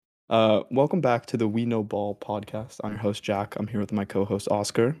Welcome back to the We Know Ball podcast. I'm your host, Jack. I'm here with my co-host,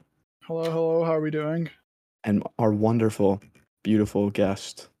 Oscar, Hello. How are we doing? and our wonderful, beautiful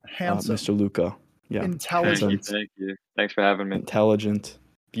guest, Handsome, Mr. Luca. Yeah, intelligent, Thank you. Thanks for having me. intelligent,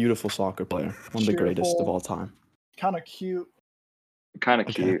 beautiful soccer player. One of the greatest of cheerful, all time. kind of cute. Kind of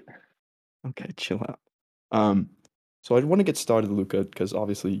Okay. cute. Okay, chill out. So I want to get started, Luca, because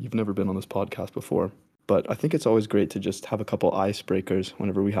obviously you've never been on this podcast before, but I think it's always great to just have a couple icebreakers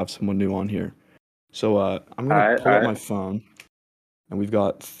whenever we have someone new on here. So I'm going to pull up my phone, and we've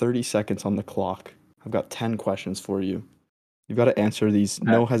got 30 seconds on the clock. I've got 10 questions for you. You've got to answer these,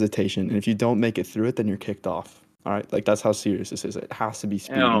 no hesitation, and if you don't make it through it, then you're kicked off. All right? Like, that's how serious this is. It has to be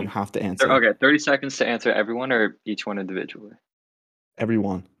speed, and you have to answer. Okay, 30 seconds to answer everyone or each one individually?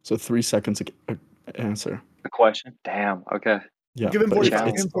 Everyone. So 3 seconds to answer. A question? Damn, okay. Yeah. Give him but 45.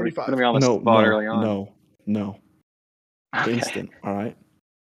 it's- Give him 45. Putting me on the spot early on. No. Okay. Instant, all right?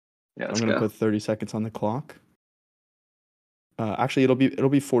 Yeah, I'm let's going to go. put 30 seconds on the clock. Actually, it'll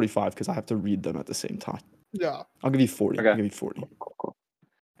be 45 because I have to read them at the same time. Yeah. I'll give you 40. Okay. I'll give you 40. Cool.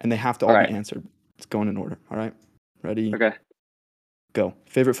 And they have to all Alright. be answered. It's going in order, all right? Ready? Okay. Go.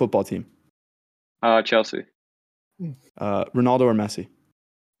 Favorite football team? Chelsea. Ronaldo or Messi?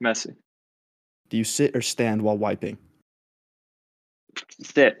 Messi. Do you sit or stand while wiping?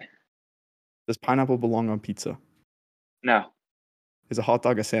 Sit. Does pineapple belong on pizza? No. Is a hot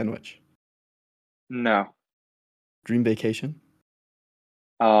dog a sandwich? No. Dream vacation?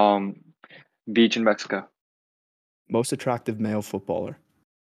 Beach in Mexico. Most attractive male footballer?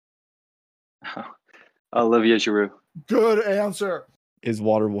 Olivier Giroud. Good answer. Is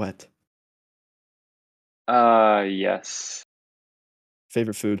water wet? Yes.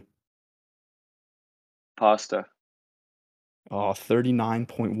 Favorite food? Pasta. Oh,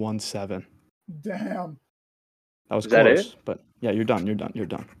 39.17. Damn. That was Is that close, it? but yeah, you're done.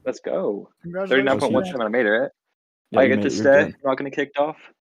 Let's go. Congratulations. 39.17. I made it, right? Yeah, I you get made to it. You're stay. good. I'm not going to get kicked off.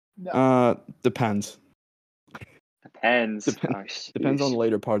 No. Depends. Depends. Depends on the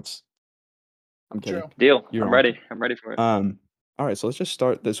later parts. I'm kidding. True. Deal. You're I'm on. ready. I'm ready for it. All right, so let's just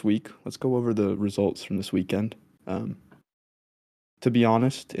start this week. Let's go over the results from this weekend. To be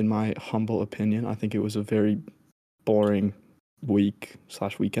honest, in my humble opinion, I think it was a very boring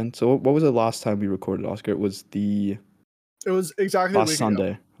weekend. So what was the last time we recorded, Oscar? It was It was exactly last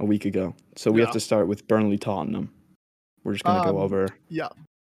Sunday, a week ago. So we have to start with Burnley Tottenham. We're just going to go over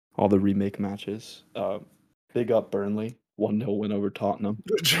all the remake matches. Big up Burnley. 1-0 win over Tottenham.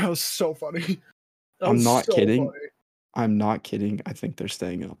 That was so funny. I'm not kidding. I'm not kidding. I think they're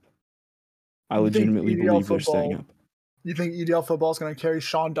staying up. I legitimately believe they're staying up. You think EDL football is going to carry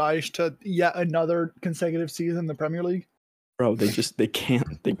Sean Dyche to yet another consecutive season in the Premier League? Bro, they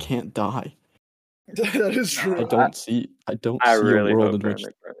can't die. That is true. I don't see I a really world hope in which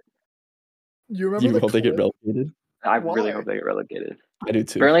You remember the hope they get clip? relegated. I Why? really hope they get relegated. I do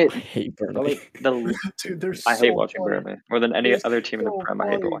too. Burnley- I hate Burnley. Dude, they're I so hate watching funny. Burnley more than any They're other team in the so Prem. I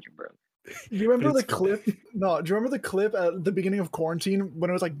hate funny. watching Burnley. You remember But the clip? No, do you remember the clip at the beginning of quarantine when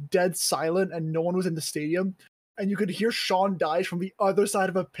it was like dead silent and no one was in the stadium, and you could hear Sean Dyche from the other side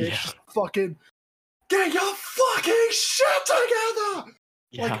of a pitch just fucking get your fucking shit together,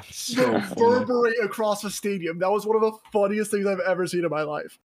 Yeah, like, so funny. reverberate across the stadium. That was one of the funniest things I've ever seen in my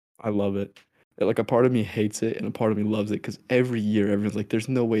life. I love it. Like, a part of me hates it and a part of me loves it because every year everyone's like, there's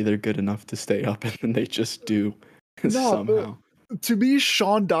no way they're good enough to stay up, and then they just do somehow. To me,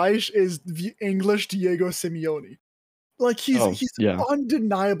 Sean Dyche is the English Diego Simeone. Like, he's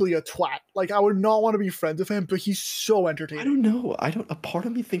undeniably a twat. Like, I would not want to be friends with him, but he's so entertaining. I don't know. A part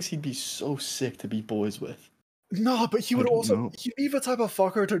of me thinks he'd be so sick to be boys with. No, but he would he'd be the type of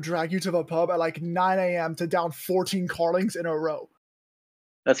fucker to drag you to the pub at like 9 a.m. to down 14 Carlings in a row.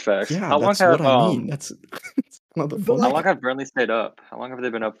 That's facts. Yeah, How that's long what I mean. That's not the fun. How long have Burnley stayed up? How long have they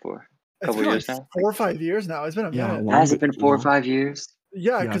been up for? A couple years now? 4 or 5 years now. It's been a minute. Has it been 4 or 5 years?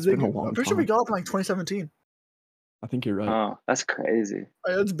 Yeah, because it's been a long I'm pretty sure we time. got up in like 2017. I think you're right. Oh, that's crazy.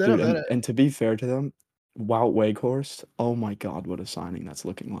 It's been a minute. And to be fair to them, Wout Weghorst, oh my God, what a signing that's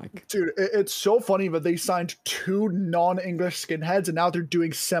looking like. Dude, it's so funny, but they signed 2 non-English skinheads, and now they're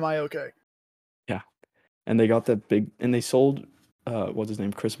doing semi-okay. Yeah. And they got that big, and they sold, what's his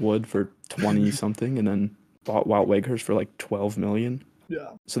name, Chris Wood for 20-something, and then bought Wout Weghorst for like 12 million.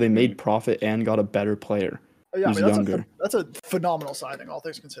 Yeah. So they made profit and got a better player who's younger. That's a phenomenal signing, all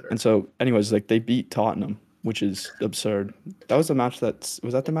things considered. And so, anyways, like, they beat Tottenham, which is absurd. That was the match was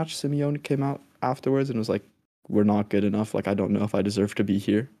that the match Simeone came out afterwards and was like, we're not good enough. Like, I don't know if I deserve to be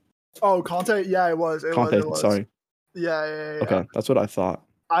here. Oh, Conte? Yeah, it was. It was. Sorry. Yeah. Okay, that's what I thought.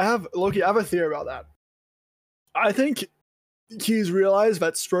 I have a theory about that. I think he's realized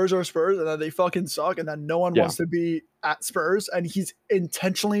that Spurs are Spurs and that they fucking suck and that no one Yeah. wants to be at Spurs, and he's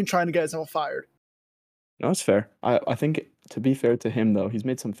intentionally trying to get himself fired. No, that's fair. I think to be fair to him though, he's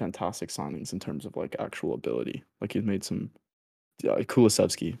made some fantastic signings in terms of like actual ability. Like he's made some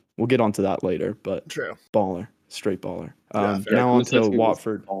Kulisevsky. We'll get onto that later, but True. baller, straight baller. fair. Yeah, Now on to Kulusevski was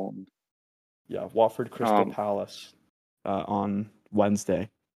Watford. on. Yeah, Watford Crystal Um, Palace on Wednesday.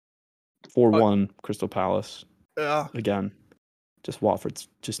 4-1 Crystal Palace. Yeah. Again, just Watford's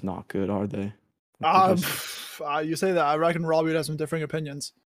just not good, are they? Like You say that. I reckon Robbie would have some differing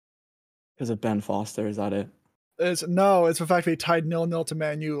opinions. because of Ben Foster, is that it? It's the fact they tied 0-0 to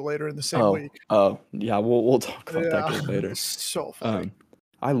Man U later in the same week. Oh, yeah, we'll talk about that game later. So funny.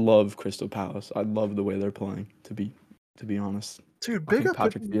 I love Crystal Palace. I love the way they're playing, to be honest. Dude, I big think up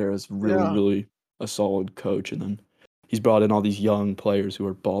Patrick Vieira is really a solid coach, and then he's brought in all these young players who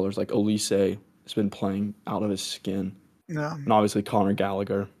are ballers. Like Olise has been playing out of his skin, Yeah. and obviously Conor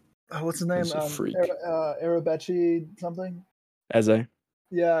Gallagher. What's his name? He's a freak. Arabechi something. Eze.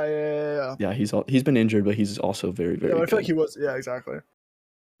 Yeah. Yeah, he's been injured, but he's also very Yeah, I feel good. like he was. Yeah, exactly.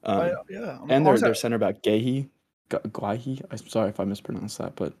 And their center back Guahi. I'm sorry if I mispronounced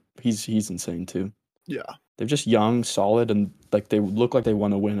that, but he's insane too. Yeah. They're just young, solid, and like they look like they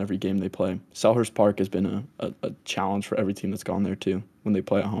want to win every game they play. Selhurst Park has been a challenge for every team that's gone there too when they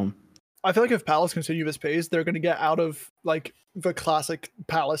play at home. I feel like if Palace continue this pace, they're going to get out of like the classic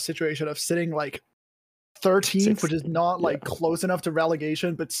Palace situation of sitting like 13th, which is not like close enough to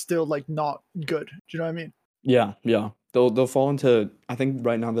relegation, but still like not good. Do you know what I mean? Yeah. They'll fall into. I think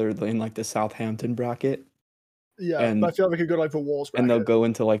right now they're in like the Southampton bracket. Yeah, but I feel like we could go to like the Wolves bracket. And they'll go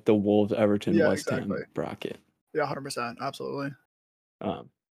into like the Wolves, Everton, West Ham bracket. Yeah, 100%, absolutely.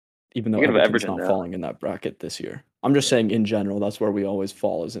 Even though Everton's not falling in that bracket this year. I'm just saying in general, that's where we always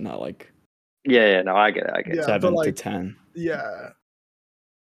fall, is in that like. Yeah, no, I get it. 7 to 10. Yeah.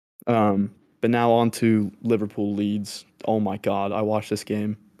 But now on to Liverpool Leeds. Oh my God, I watched this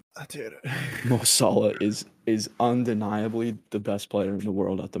game. Dude. Mo Salah is undeniably the best player in the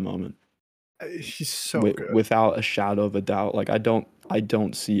world at the moment. He's so good. Without a shadow of a doubt. Like I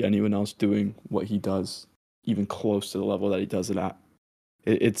don't see anyone else doing what he does, even close to the level that he does it at.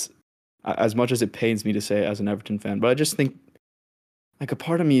 It's as much as it pains me to say it as an Everton fan, but I just think like a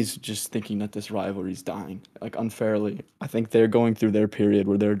part of me is just thinking that this rivalry's dying, like unfairly. I think they're going through their period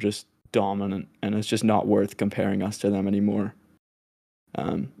where they're just dominant, and it's just not worth comparing us to them anymore.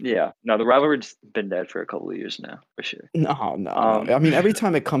 Yeah, no, the rivalry's been dead for a couple of years now, for sure. No. I mean, every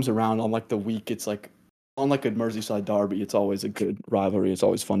time it comes around on like the week, it's like on like a Merseyside derby, it's always a good rivalry. It's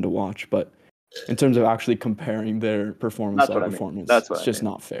always fun to watch, but in terms of actually comparing their performance, it's just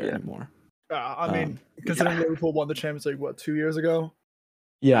not fair anymore. I mean, considering Liverpool won the Champions League, 2 years ago?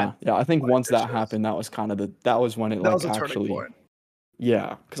 Yeah. I think once that happened, that was kind of that was when it was actually. Point.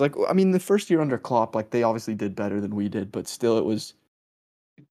 Yeah, because like I mean, the first year under Klopp, like they obviously did better than we did, but still, it was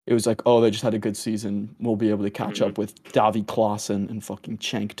like, oh, they just had a good season. We'll be able to catch up with Davy Klaassen and fucking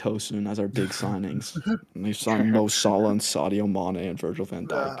Cenk Tosun as our big signings. And they signed Mo Salah and Sadio Mane and Virgil van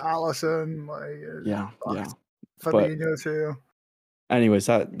Dijk. Alisson, Fabinho too. Anyways,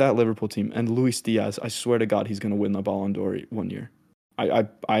 that Liverpool team and Luis Diaz, I swear to God, he's going to win the Ballon d'Or one year.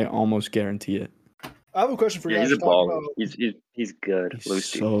 I almost guarantee it. I have a question for you. Yeah, he's a baller. He's good. He's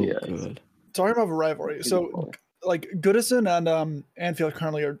so good. Talking about a rivalry, so like Goodison and Anfield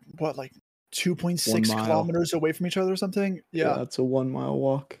currently are 2.6 kilometers away from each other or something. Yeah, that's a 1 mile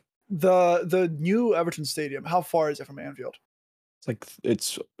walk. The new Everton Stadium, how far is it from Anfield? It's like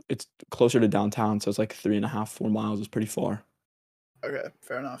it's closer to downtown, so it's like 3.5-4 miles. It's pretty far. Okay,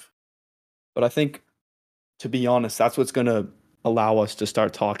 fair enough. But I think, to be honest, that's what's going to allow us to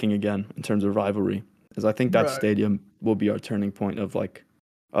start talking again in terms of rivalry. Because I think that stadium will be our turning point of like,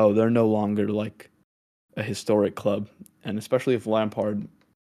 oh, they're no longer like a historic club. And especially if Lampard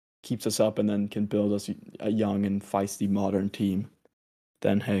keeps us up and then can build us a young and feisty modern team,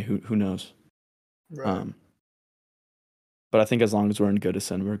 then hey, who knows? Right. But I think as long as we're in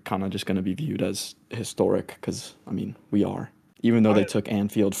Goodison, we're kind of just going to be viewed as historic because, I mean, we are. Even though they took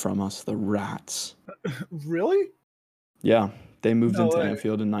Anfield from us, the rats. Really? Yeah, they moved into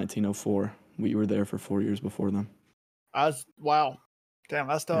Anfield in 1904. We were there for 4 years before them. Wow. Damn,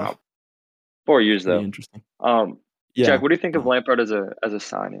 that's tough. Yeah. 4 years though. Interesting. Jack, what do you think of Lampard as a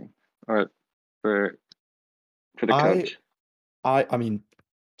signing or for the coach? I mean,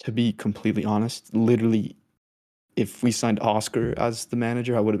 to be completely honest, literally, if we signed Oscar as the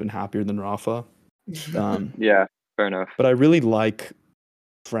manager, I would have been happier than Rafa. Yeah, fair enough. But I really like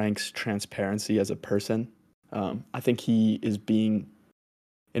Frank's transparency as a person. I think he is being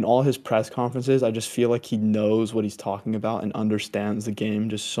in all his press conferences, I just feel like he knows what he's talking about and understands the game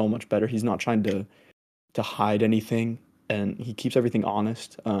just so much better. He's not trying to hide anything, and he keeps everything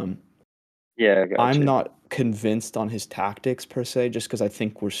honest. Yeah, I got I'm you. not convinced on his tactics per se, just because I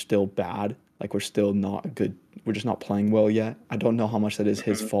think we're still bad. Like we're still not good. We're just not playing well yet. I don't know how much that is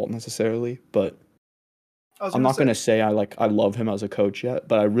his Mhm. fault necessarily, but I was I'm gonna not say, gonna say I love him as a coach yet.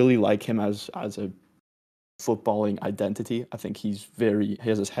 But I really like him as a footballing identity. I think he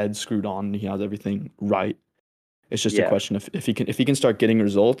has his head screwed on and he has everything right. It's just a Yeah, question of if he can start getting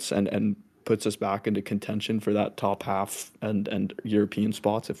results and puts us back into contention for that top half and European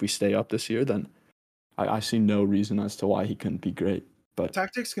spots if we stay up this year, then I see no reason as to why he couldn't be great. But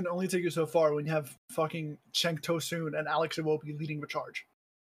tactics can only take you so far when you have fucking Cenk Tosun and Alex Iwobi leading the charge.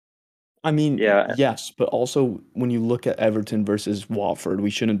 I mean, yeah. yes, but also when you look at Everton versus Watford, we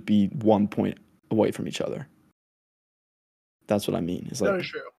shouldn't be 1 point away from each other. That's what I mean. It's That like is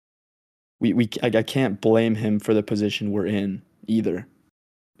true. I can't blame him for the position we're in either.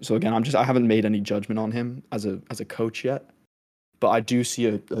 So again, I haven't made any judgment on him as a coach yet, but I do see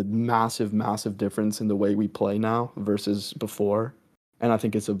a massive difference in the way we play now versus before, and I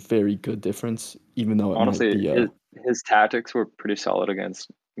think it's a very good difference, even though it might Honestly, be his tactics were pretty solid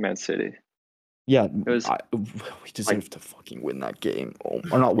against Man City. yeah, It was we like, deserve to fucking win that game. Oh,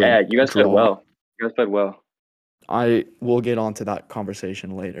 or not yeah, win, you guys played draw. well. You guys played well. I will get onto that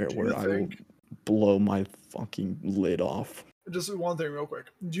conversation later Do you where I will think, blow my fucking lid off. just one thing real quick,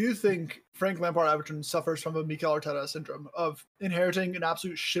 do you think Frank Lampard Everton suffers from a Mikel Arteta syndrome of inheriting an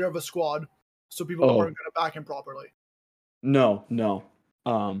absolute shit of a squad so people Oh, aren't going to back him properly? no.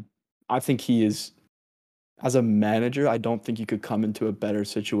 I think he is, as a manager, I don't think you could come into a better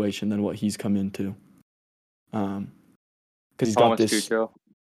situation than what he's come into. Because he's got Thomas this. Tuchel.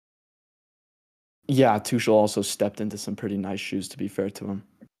 Yeah, Tuchel also stepped into some pretty nice shoes, to be fair to him.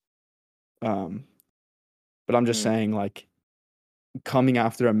 But I'm just Mm. saying, like, coming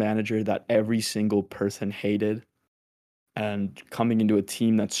after a manager that every single person hated and coming into a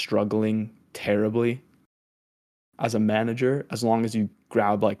team that's struggling terribly as a manager, as long as you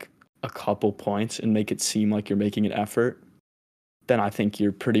grab like a couple points and make it seem like you're making an effort, then I think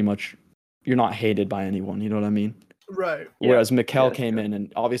you're not hated by anyone. You know what I mean? Right. Yeah, Whereas Mikel yeah, came sure. in,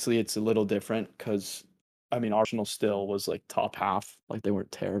 and obviously it's a little different because, I mean, Arsenal still was like top half, like they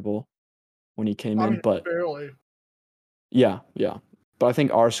weren't terrible when he came I in, mean, but barely. yeah. But I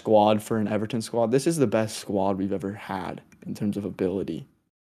think our squad for an Everton squad, this is the best squad we've ever had in terms of ability.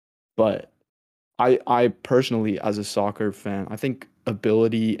 But I personally, as a soccer fan, I think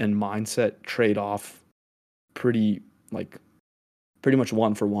ability and mindset trade off pretty like pretty much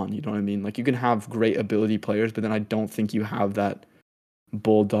one for one. You know what I mean? Like you can have great ability players, but then I don't think you have that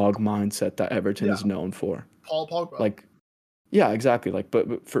bulldog mindset that Everton Yeah. is known for. Paul Pogba. Like, yeah, exactly. Like,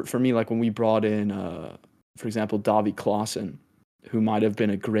 but for me, like when we brought in, for example, Davy Klaassen, who might have been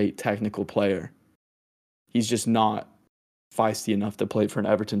a great technical player, he's just not feisty enough to play for an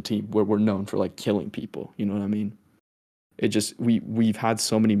Everton team where we're known for like killing people. You know what I mean? It just we've had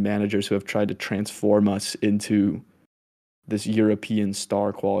so many managers who have tried to transform us into this European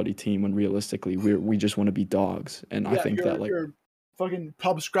star quality team when realistically we just want to be dogs. And I Yeah, think that like you're fucking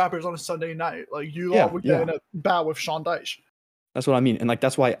pub scrappers on a Sunday night. Like you all yeah, would get yeah. in a bout with Sean Dyche. That's what I mean. And like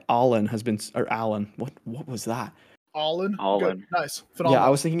that's why Alan has been or Alan, what was that? Allen, good, Holland. nice, Yeah, I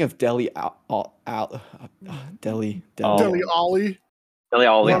phenomenal. was thinking of Deli. Deli Oh, Ollie, Dele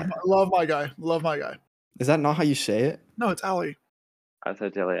Alli. Yeah. love my guy, love my guy. Is that not how you say it? No, it's Ali, I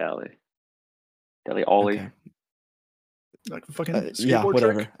said Dele Alli. Dele Alli. Okay. like fucking Yeah, skateboard trick.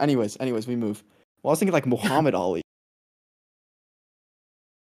 whatever. Anyways, we move. Well, I was thinking like Muhammad Ali.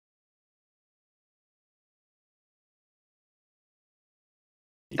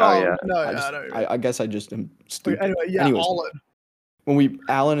 Oh Oh yeah. no, I yeah, just I know. What you mean. I guess I just am Okay, stupid. anyway, yeah, Anyways, Allen. when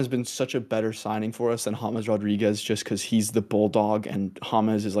Allen has been such a better signing for us than James Rodriguez just because he's the bulldog and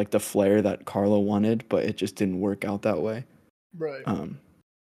James is like the flair that Carlo wanted, but it just didn't work out that way. Right.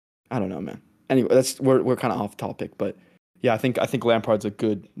 I don't know, man. Anyway, we're kind of off topic, but yeah, I think Lampard's a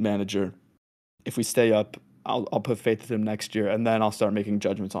good manager. If we stay up, I'll put faith in him next year, and then I'll start making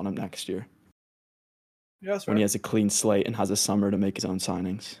judgments on him next year Yeah, that's when he fair. has a clean slate and has a summer to make his own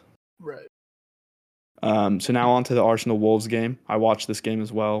signings. Right. So now on to the Arsenal Wolves game. I watched this game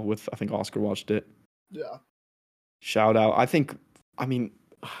as well I think Oscar watched it. Yeah. Shout out. I mean,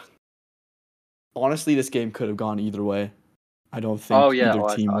 honestly, this game could have gone either way. I don't Oh think yeah. either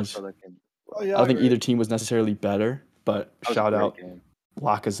Oh, team I was. saw that game. Oh Well, yeah, I I don't think agree. either team was necessarily better. But that was a shout great out game.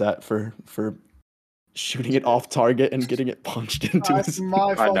 Lacazette for shooting it off target and getting it punched into That's his. my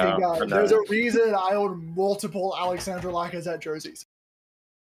I fucking know. guy. I There's a know. reason I own multiple Alexander Lacazette jerseys.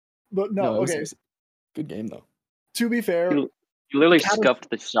 But no, No, it okay. was a good game though. To be fair, He literally Cat- scuffed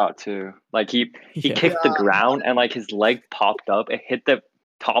the shot too. Like he Yeah. kicked the Yeah. ground and like his leg popped up. It hit the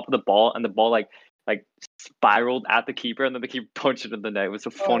top of the ball and the ball like spiraled at the keeper and then the keeper punched it in the net. It was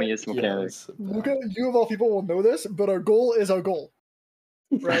the funniest Yeah, it mechanic. was so bad. Luca, you of all people will know this, but a goal is a goal.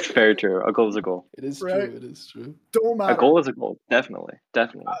 Right? That's very true. A goal is a goal. It is Right? true. It is true. Don't matter. A goal is a goal. Definitely.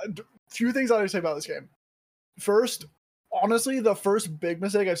 Few things I would say about this game. First, honestly, the first big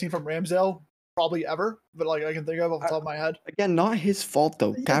mistake I've seen from Ramsdale probably ever, but like I can think of off the top of my head. Again, not his fault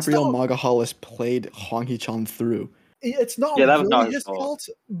though. It's Gabriel not- Magalhaes played Hwang Hee-chan through. It's not Yeah, that was really not his his fault. fault,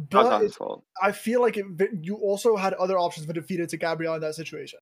 That was not but his fault. I feel like you also had other options for defeated to Gabriel in that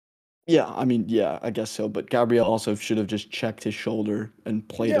situation. Yeah, I mean, yeah, I guess so. But Gabriel also should have just checked his shoulder and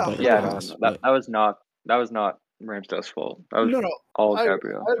played Yeah, a better Yeah, pass. no, but- that was not Ramsdale's fault. That was No, all I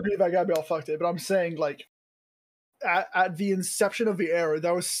Gabriel. agree that Gabriel fucked it, but I'm saying like at the inception of the error,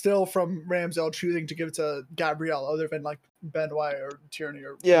 that was still from Ramsdale choosing to give it to Gabriel, other than like Ben White or Tierney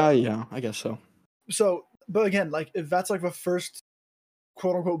or yeah, I guess so. So, but again, like if that's like the first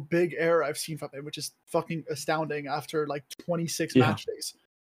quote unquote big error I've seen from him, which is fucking astounding after like 26 Yeah. match days.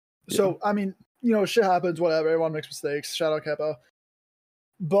 So I mean, shit happens, whatever. Everyone makes mistakes. Shout out Kepa.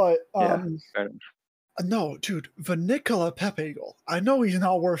 But Fair enough. no, dude, the Nicola Pepe goal. I know he's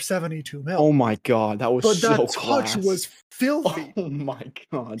not worth 72 mil. Oh my god, that was but so that touch class. was filthy. Oh my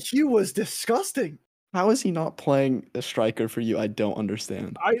god. He was disgusting. How is he not playing a striker for you? I don't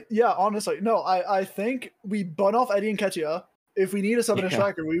understand. Honestly, no, I think we bun off Eddie Nketiah. If we need a southern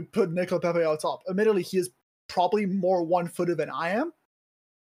striker, we put Nicola Pepe out top. Admittedly, he is probably more one-footed than I am.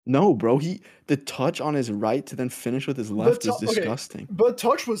 No, bro, the touch on his right to then finish with his left is disgusting. But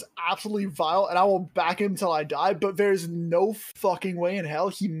touch was absolutely vile, and I will back him till I die, but there's no fucking way in hell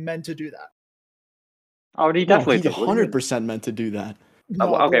he meant to do that. Oh, he definitely he did. 100% meant to do that.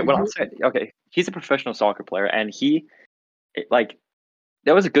 No, okay, bro, I'll say, okay, he's a professional soccer player, and that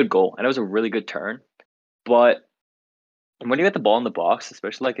was a good goal, and it was a really good turn, but when you get the ball in the box,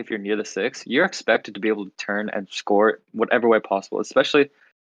 especially like if you're near the six, you're expected to be able to turn and score whatever way possible, especially if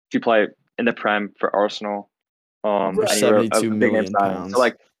you play in the Prem for Arsenal. For 72 million pounds. So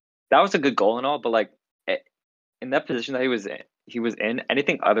like that was a good goal and all, but like in that position that he was in,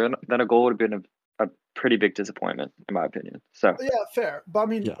 anything other than a goal would have been a pretty big disappointment, in my opinion. So yeah, fair. But I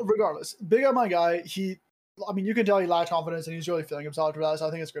mean, regardless, big up my guy. You can tell he lacked confidence and he's really feeling himself after that. So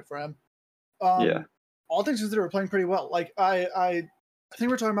I think it's good for him. All things considered, we're playing pretty well. Like I think we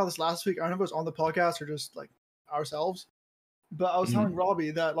were talking about this last week. I don't know if it was on the podcast or just like ourselves, but I was telling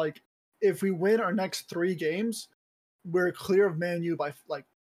Robbie that like if we win our next 3 games, we're clear of Man U by like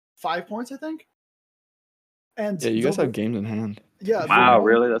 5 points, I think. And yeah, you guys have games in hand. Yeah. Wow,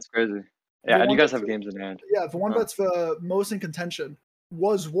 really? That's crazy. Yeah, and you guys have games in hand. Yeah, the one that's the most in contention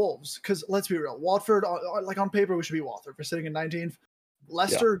was Wolves. Because let's be real, Watford, like on paper, we should be Watford. We're sitting in 19th.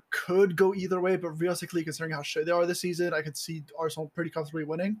 Leicester could go either way, but realistically, considering how shit they are this season, I could see Arsenal pretty comfortably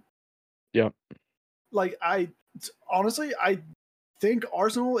winning. Yeah. Like, I think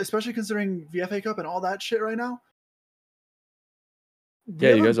Arsenal, especially considering the FA Cup and all that shit right now.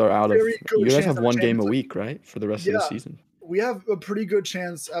 Yeah, you guys are out of. You guys have one game a week, right, for the rest of the season. We have a pretty good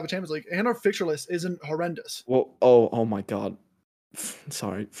chance of a Champions League, and our fixture list isn't horrendous. Well, oh my god,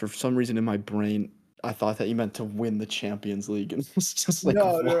 sorry. For some reason in my brain, I thought that you meant to win the Champions League, and it's just like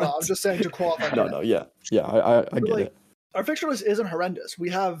no. I'm just saying to qualify. No, yeah, I get it. Our fixture list isn't horrendous. We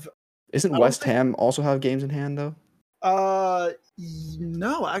have. Isn't West Ham also have games in hand though?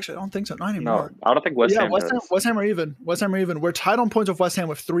 No, actually, I don't think so. Not anymore. No, I don't think West Ham. West Ham are even. West Ham are even. We're tied on points with West Ham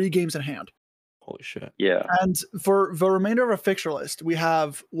with 3 games in hand. Holy shit. Yeah. And for the remainder of our fixture list, we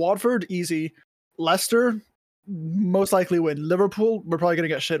have Watford, easy. Leicester, most likely win. Liverpool, we're probably going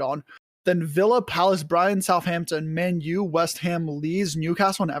to get shit on. Then Villa, Palace, Brighton, Southampton, Man U, West Ham, Leeds,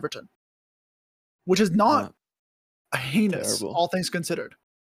 Newcastle, and Everton. Which is not heinous, terrible, all things considered.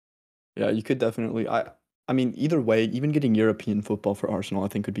 Yeah, you could definitely. I mean, either way, even getting European football for Arsenal, I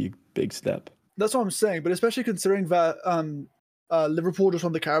think could be a big step. That's what I'm saying, but especially considering that Liverpool just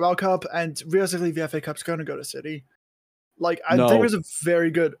won the Carabao Cup, and realistically, the FA Cup's going to go to City. Like, I think there's a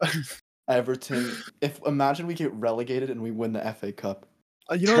very good Everton. Imagine we get relegated and we win the FA Cup.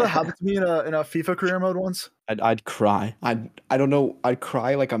 You know what happened to me in a FIFA career mode once? I'd cry. I don't know. I'd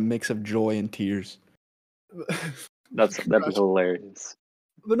cry like a mix of joy and tears. That'd be hilarious.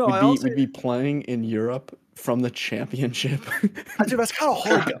 But no, we'd be playing in Europe from the championship. Dude, that's kind of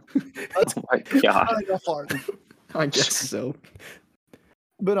hard. That's oh my god, kind of hard. I guess so.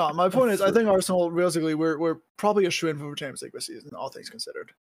 But no, my point is, I think Arsenal, realistically, we're probably a shoo-in for Champions League this season, all things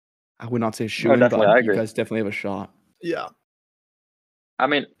considered. I would not say shoo-in, but you guys definitely have a shot. Yeah. I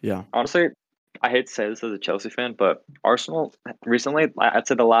mean, Yeah. honestly, I hate to say this as a Chelsea fan, but Arsenal recently, I'd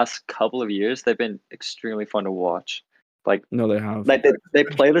say the last couple of years, they've been extremely fun to watch. Like, No, they have. they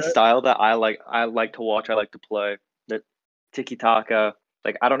play the style that I like. I like to watch. I like to play the tiki taka.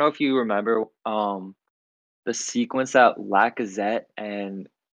 Like, I don't know if you remember the sequence that Lacazette and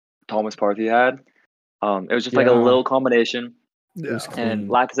Thomas Partey had. It was just like a Yeah. little combination, It was Yeah. and clean.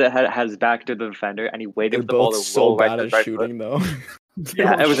 Lacazette had his back to the defender, and he waited They're for the ball both to so roll right bad to at his right foot. shooting, though.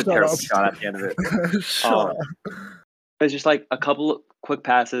 Yeah, Yo, it was a shut terrible up. shot at the end of it. Shut Um, up. It's just like a couple of quick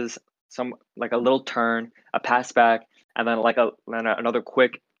passes, some like a little turn, a pass back, and then another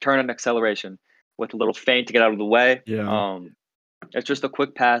quick turn and acceleration with a little feint to get out of the way. Yeah. It's just the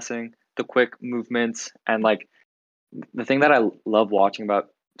quick passing, the quick movements, and like the thing that I love watching about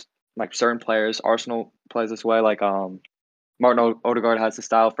like certain players, Arsenal plays this way. Like Martin Odegaard has this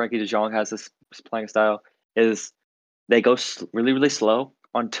style, Frankie De Jong has this playing style. Is they go really really slow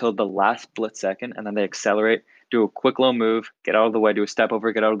until the last split second, and then they accelerate, do a quick low move, get out of the way, do a step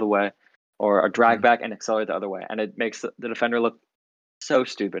over, get out of the way, or a drag back and accelerate the other way, and it makes the defender look so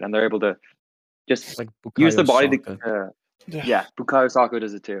stupid, and they're able to It's just like use the Bukayo body Saka. to. Yeah. Yeah, Bukayo Saka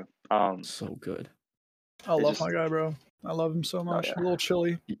does it too. So good. I It love just my guy, bro. I love him so much. yeah. A little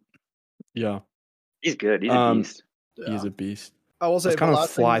chilly. Yeah. He's good. He's a beast. He is Yeah. a beast. I will say Let's the kind of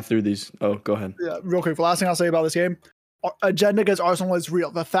last fly thing. through these. Oh, go ahead. Yeah, real quick. The last thing I'll say about this game, agenda against Arsenal is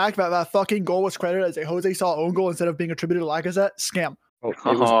real. The fact that that fucking goal was credited as a Jose Saul own goal instead of being attributed to Lacazette, scam. Oh, it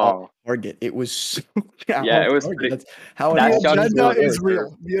was off target. It was so Yeah, off it was target. pretty- That's how That The shot is agenda really is good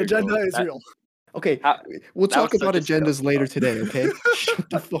real. The for agenda goal. is real. Okay, How- we'll that talk was about such a agendas skill later shot. today, okay? Shut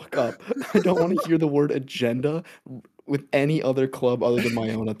the fuck up. I don't want to hear the word agenda with any other club other than my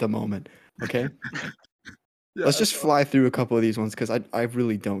own at the moment, okay? Yeah, Let's just fly through a couple of these ones because I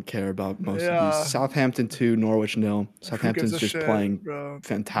really don't care about most of Yeah. these. Southampton 2, Norwich 0. Who gives Southampton's a just shit, playing bro?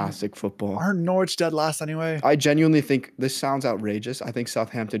 fantastic football. Aren't Norwich dead last anyway? I genuinely think this sounds outrageous. I think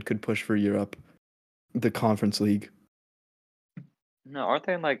Southampton could push for Europe, the Conference League. No, aren't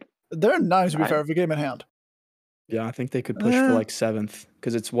they in like They're nice to be Nine? fair for game in hand. Yeah, I think they could push for Eh. like 7th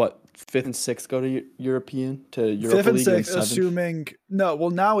because it's what 5th and 6th go to European to Europa Fifth and League and sixth, 7th. assuming no.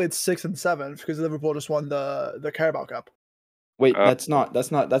 Well, now it's 6th and 7th because Liverpool just won the Carabao Cup. Wait, Oh. that's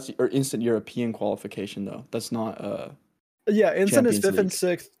your instant European qualification though. That's not Yeah, instant is Champions 5th and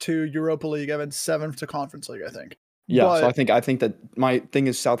League. 6th to Europa League, and then 7th to Conference League, I think. Yeah, but, so I think that my thing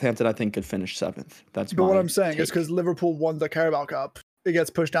is Southampton I think could finish 7th. That's but my what I'm saying is take. because Liverpool won the Carabao Cup, it gets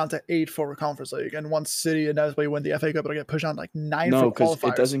pushed down to 8 for Conference League, and once City inevitably win the FA Cup, it'll get pushed down to like 9 No, for because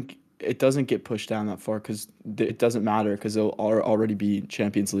qualifiers. it doesn't get pushed down that far because it doesn't matter because they'll already be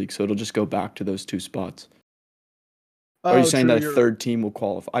Champions League, so it'll just go back to those 2 spots. Or are you saying true, that a third team will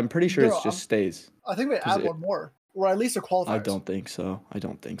qualify? I'm pretty sure No, it just stays. I think they add one more, or at least a qualifier. I don't think so. I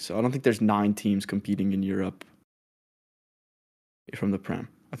don't think there's 9 teams competing in Europe from the Prem.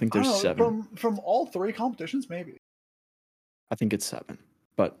 I think there's 7. From all 3 competitions, maybe. I think it's 7.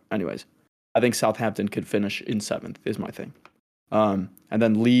 But anyways, I think Southampton could finish in 7th is my thing. And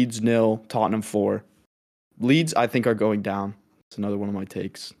then Leeds 0, Tottenham 4. Leeds I think are going down. It's another one of my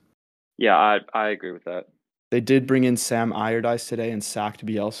takes. Yeah, I agree with that. They did bring in Sam Allardyce today and sacked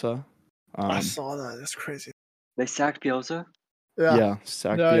Bielsa. I saw that. That's crazy. They sacked Bielsa. Yeah,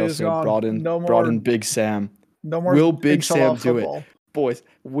 sacked Yeah, he's Bielsa, gone. brought in Big Sam. No more. Will Big inshallah Sam do football. it? Boys,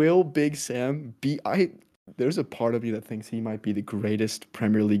 will Big Sam be there's a part of me that thinks he might be the greatest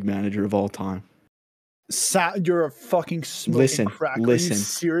Premier League manager of all time. You're a fucking smoking crack. Listen. Are you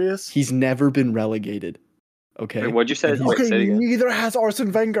serious? He's never been relegated. Okay. Wait, what'd you say? And Wait, Okay, say it again. neither has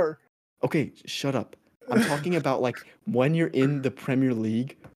Arsene Wenger. Okay, shut up. I'm talking about like when you're in the Premier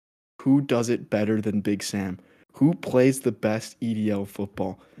League, who does it better than Big Sam? Who plays the best EDL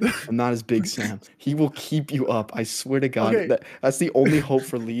football? And that is Big Sam. He will keep you up. I swear to God. Okay. That's the only hope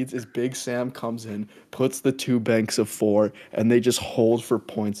for Leeds is Big Sam comes in, puts the 2 banks of 4, and they just hold for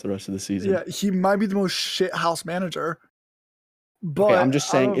points the rest of the season. Yeah, he might be the most shit house manager. But Okay, I'm just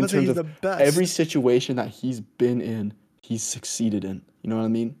saying in terms of the best. every situation that he's been in, he's succeeded in. You know what I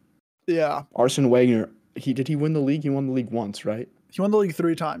mean? Yeah. Arsene Wenger, did he win the league? He won the league once, right? He won the league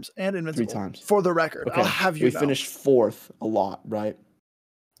 3 times and invincible. 3 times. For the record. Okay. I'll have you We know. finished 4th a lot, right?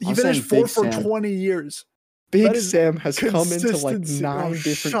 He I'm finished saying 4th Big for Sam. 20 years. Big That is Sam has come into like consistency. 9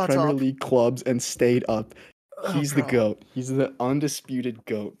 different shut Premier up. League clubs and stayed up. Oh, He's the bro. GOAT. He's the undisputed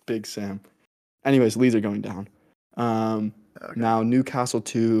GOAT, Big Sam. Anyways, Leeds are going down. Okay. Now Newcastle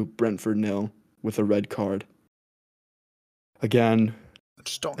 2, Brentford 0 with a red card. Again, I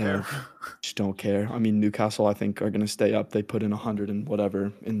just don't care. just don't care. I mean, Newcastle, I think, are going to stay up. They put in 100 and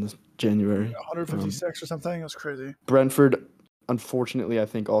whatever in this January. 156 or something. That's crazy. Brentford, unfortunately, I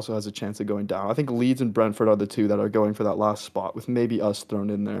think also has a chance of going down. I think Leeds and Brentford are the two that are going for that last spot, with maybe us thrown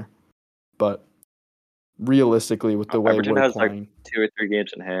in there. But realistically, with the way Everton we're has like playing, 2 or 3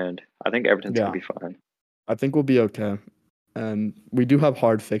 games in hand. I think Everton's yeah, gonna be fine. I think we'll be okay. And we do have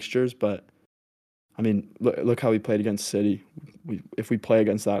hard fixtures, but I mean, look how we played against City. If we play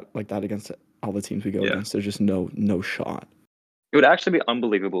against that like that against all the teams we go Yeah. against, there's just no shot. It would actually be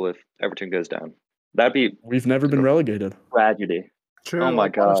unbelievable if Everton goes down. That'd be We've never been relegated. tragedy. True. Oh my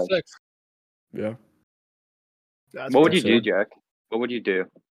like, bottom gosh. 6. Yeah. That's What would you crazy. do, Jack? What would you do?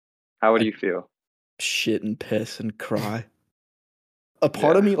 How would you feel? Shit and piss and cry. A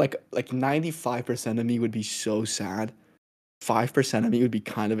part of me, like 95% of me would be so sad. 5% of me would be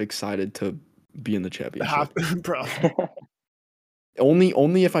kind of excited to be in the championship. Bro.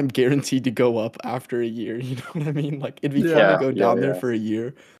 Only if I'm guaranteed to go up after a year. You know what I mean? Like it'd be fun to go down there for a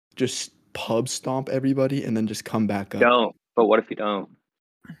year, just pub stomp everybody, and then just come back up. Don't. But what if you don't?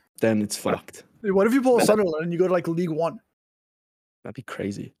 Then it's fucked. What if you pull a Sunderland and you go to like League One? That'd be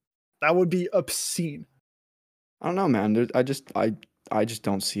crazy. That would be obscene. I don't know, man. I just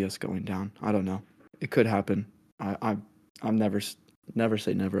don't see us going down. I don't know. It could happen. I'm never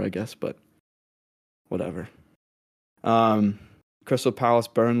say never, I guess, but whatever. Crystal Palace,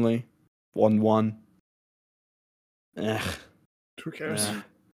 Burnley, 1-1. Who cares?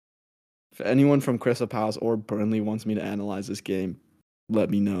 If anyone from Crystal Palace or Burnley wants me to analyze this game,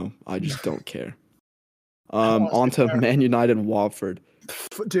 let me know. I just don't care. On to Man United, Watford.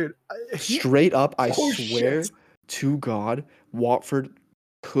 Dude, straight up, I swear to God, Watford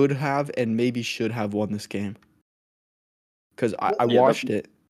could have and maybe should have won this game. Because I watched it.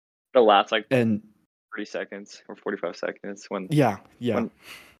 The last like and 30 seconds or 45 seconds when when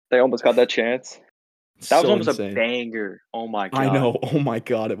they almost got that chance. That was almost insane. a banger. Oh my god. I know. Oh my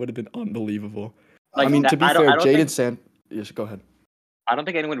god, it would have been unbelievable. Like, I mean, to be fair, Yes, go ahead. I don't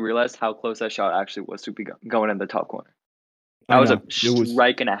think anyone realized how close that shot actually was to be going in the top corner. That was a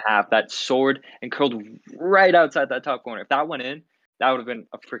strike and a half that soared and curled right outside that top corner. If that went in, that would have been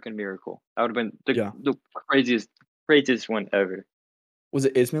a freaking miracle. That would have been the craziest one ever. Was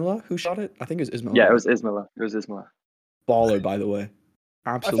it Ismaila who shot it? I think it was Ismaila. Yeah, it was Ismaila. Baller, by the way.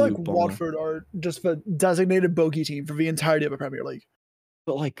 Absolute I feel like baller. Watford are just the designated bogey team for the entirety of the Premier League.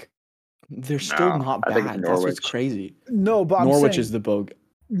 But like, they're still not bad. That's what's crazy. No, but Norwich is the bogey.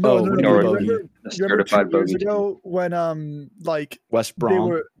 No, Norwich. Remember 2 years ago when West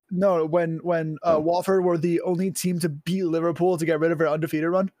Brom. when Watford were the only team to beat Liverpool to get rid of their undefeated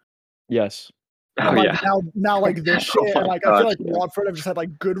run? Yes. Now like this shit, and like I feel like Watford have just had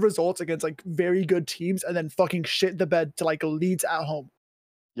like good results against like very good teams, and then fucking shit the bed to like Leeds at home.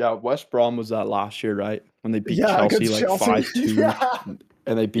 Yeah, West Brom was that last year, right? When they beat Chelsea like 5-2,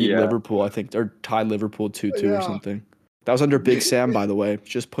 and they beat Liverpool, I think, or tied Liverpool 2-2 or something. That was under Big Sam, by the way.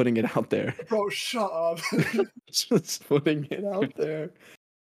 Just putting it out there. Bro, shut up. Just putting it out there.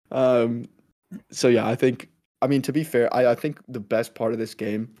 So yeah, I mean, to be fair, I think the best part of this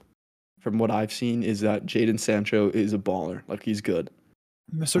game, from what I've seen, is that Jadon Sancho is a baller. Like, he's good.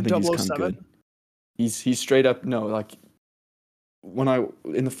 Mr. 007? He's straight up, no, like,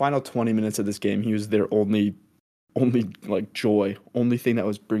 in the final 20 minutes of this game, he was their only like joy. Only thing that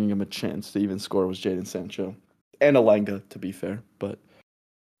was bringing him a chance to even score was Jadon Sancho. And Alenga, to be fair. But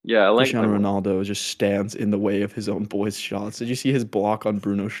yeah, Cristiano Ronaldo just stands in the way of his own boys' shots. Did you see his block on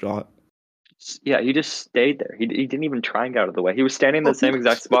Bruno's shot? Yeah, he just stayed there. He didn't even try and get out of the way. He was standing in the same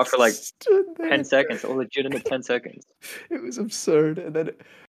exact spot for like 10 seconds. A legitimate 10 seconds. It was absurd. And then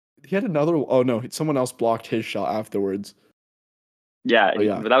he had another. Oh no, someone else blocked his shot afterwards. Yeah,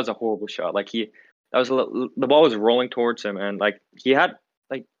 but that was a horrible shot. Like the ball was rolling towards him, and like he had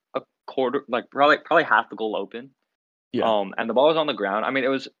like a quarter, like probably half the goal open. Yeah. And the ball was on the ground. I mean, it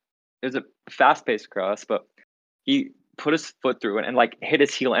was a fast paced cross, but he put his foot through it and like hit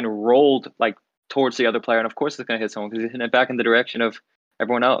his heel and rolled like towards the other player. And of course, it's gonna hit someone because he's hitting it back in the direction of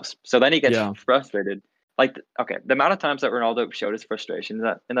everyone else. So then he gets frustrated. Like, okay, the amount of times that Ronaldo showed his frustration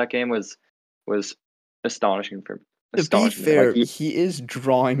in that game was astonishing for me. To be fair, like he is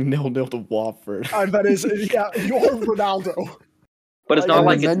drawing 0-0 to Watford. That is, you're Ronaldo. But it's not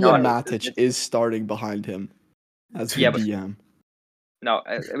like Nemanja Matic is starting behind him as DM. No,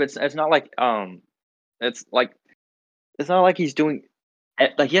 it's not like it's not like he's doing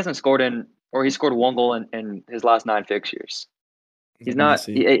like he hasn't scored he scored 1 goal in his last 9 fixtures. He's not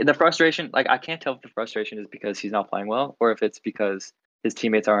the frustration. Like, I can't tell if the frustration is because he's not playing well or if it's because his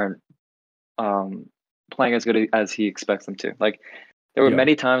teammates aren't playing as good as he expects them to. Like, There were Yeah.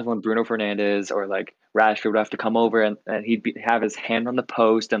 many times when Bruno Fernandes or like Rashford would have to come over and have his hand on the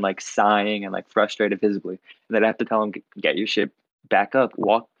post and like sighing and like frustrated visibly. And they'd have to tell him, get your shit back up,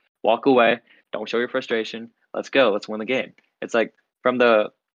 walk away, don't show your frustration. Let's go, let's win the game. It's like from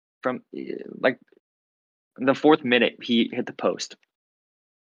like the fourth minute he hit the post.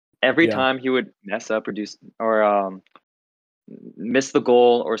 Every Yeah. time he would mess up or miss the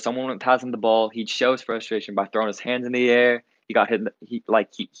goal or someone would pass him the ball, he'd show his frustration by throwing his hands in the air. He got hit.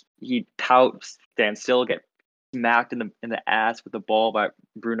 He tout, stand still, get smacked in the ass with the ball by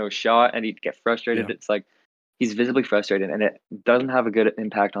Bruno's shot, and he'd get frustrated. Yeah. It's like he's visibly frustrated, and it doesn't have a good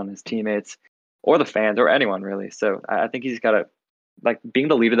impact on his teammates or the fans or anyone really. So I think he's got to like being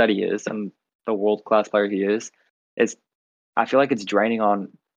the leader that he is and the world class player he is. Is I feel like it's draining on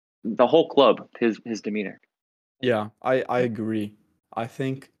the whole club. His demeanor. Yeah, I agree. I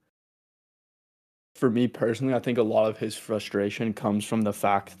think for me personally, I think a lot of his frustration comes from the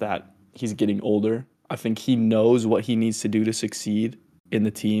fact that he's getting older. I think he knows what he needs to do to succeed in the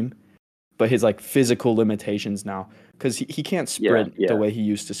team, but his like physical limitations now, because he can't Yeah, sprint the yeah, way he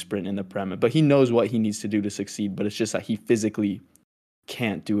used to sprint in the Prem, but he knows what he needs to do to succeed, but it's just that he physically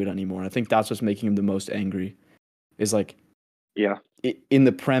can't do it anymore. And I think that's what's making him the most angry is like yeah. in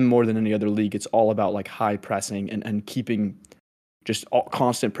the Prem more than any other league, it's all about like high pressing and keeping just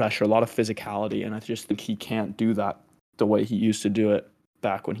constant pressure, a lot of physicality. And I just think he can't do that the way he used to do it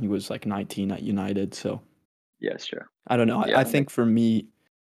back when he was like 19 at United. So Yeah, sure. I don't know. I Yeah, think for me,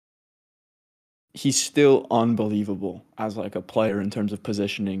 he's still unbelievable as like a player in terms of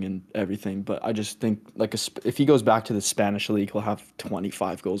positioning and everything. But I just think like if he goes back to the Spanish league, he'll have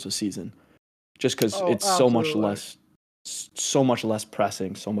 25 goals a season just because Oh, it's absolutely. so much less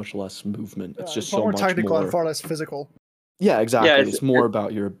pressing, so much less movement. It's Yeah, just it's far so more much technical and more. far less physical. Yeah, yeah. exactly. It's more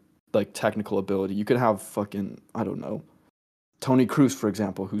about your like technical ability. You could have fucking, I don't know, Tony Cruz, for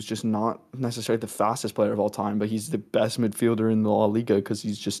example, who's just not necessarily the fastest player of all time, but he's the best midfielder in the La Liga because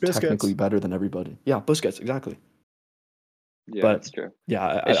he's just technically Biscuits. better than everybody. Yeah, Busquets, exactly. Yeah, But that's true.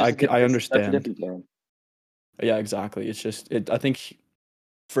 yeah, It's just a I that's a understand. different game. Yeah, exactly. It's just I think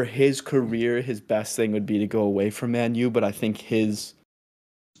for his career, his best thing would be to go away from Man U, but I think his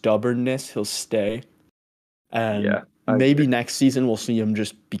stubbornness, he'll stay. And Yeah, I maybe agree. next season we'll see him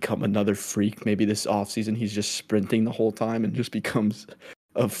just become another freak. Maybe this offseason he's just sprinting the whole time and just becomes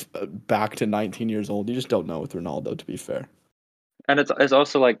back to 19 years old. You just don't know with Ronaldo, to be fair. And it's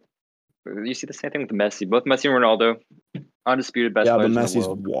also like you see the same thing with Messi. Both Messi and Ronaldo, undisputed best Yeah, but players in the Messi's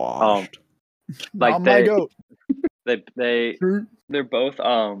world. Um, washed. Not like my goat. they True. they're both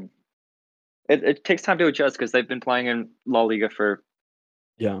it takes time to adjust because they've been playing in La Liga for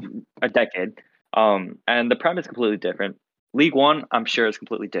Yeah, a decade. And the Prem is completely different. League One, I'm sure, is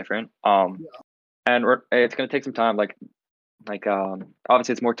completely different. And it's going to take some time.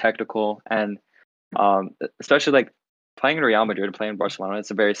 Obviously, it's more technical, and especially like playing in Real Madrid and playing in Barcelona,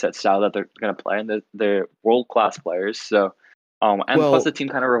 it's a very set style that they're going to play, and they're world class players. So, and plus the well, team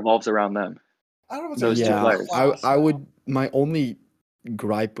kind of revolves around them. I don't know if it's Those like two world yeah, players. class. I would. My only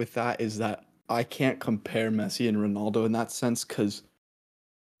gripe with that is that I can't compare Messi and Ronaldo in that sense because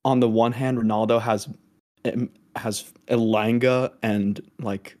on the one hand, Ronaldo has Elanga and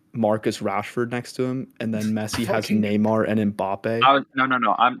like Marcus Rashford next to him, and then Messi has Fucking Neymar and Mbappe.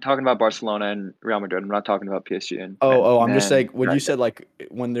 No. I'm talking about Barcelona and Real Madrid. I'm not talking about PSG I'm just saying and when you United. said like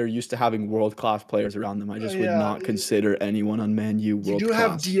when they're used to having world class players around them, I just would yeah. not consider anyone on Man U You world do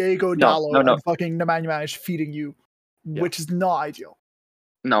have class. Diego No, Dallo no, and fucking Nemanja Matic feeding you, Yeah, which is not ideal.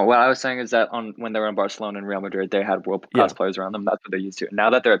 no. What I was saying is that on when they were in Barcelona and Real Madrid, they had world class yeah, players around them. That's what they're used to. Now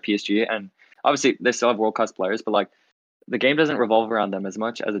that they're at PSG, and obviously they still have world class players, but like the game doesn't revolve around them as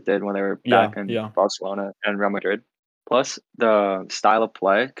much as it did when they were yeah, back in yeah, Barcelona and Real Madrid. Plus the style of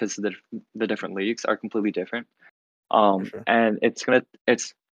play, because the different leagues are completely different. for sure. And it's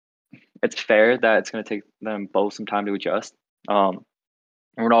fair that it's gonna take them both some time to adjust.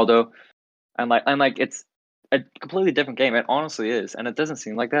 Ronaldo and it's a completely different game. It honestly is, and it doesn't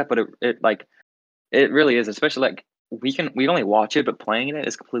seem like that, but it really is. Especially like we only watch it, but playing in it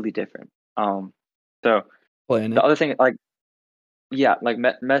is completely different. So Playing the it. other thing, like yeah, like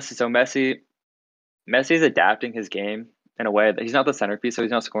Messi. So Messi's adapting his game in a way that he's not the centerpiece, so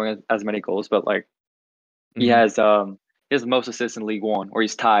he's not scoring as many goals, but like he Hmm. has um he has the most assists in League One, or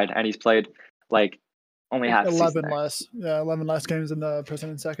he's tied, and he's played like only Like half a season 11 there. less. Yeah, 11 less games in the first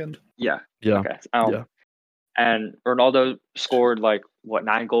and second. Yeah. Yeah, Okay. yeah, And Ronaldo scored like what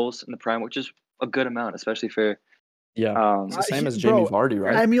 9 goals in the Prem, which is a good amount, especially for yeah. It's the um same as Jamie Bro, Vardy,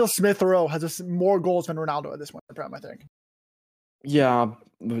 right? Emil Smith Rowe has more goals than Ronaldo at this point in the Prem, I think. Yeah,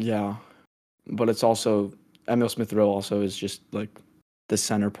 yeah. But it's also Emil Smith Rowe also is just like the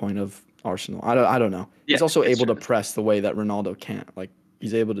center point of Arsenal. I don't know. Yeah, He's also it's able to true. press the way that Ronaldo can't. Like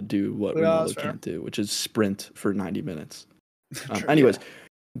he's able to do what Yeah, that's Ronaldo fair. can't do, which is sprint for 90 minutes. True, Anyways, yeah.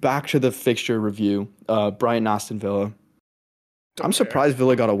 back to the fixture review. Brighton Aston Villa. Don't I'm care. surprised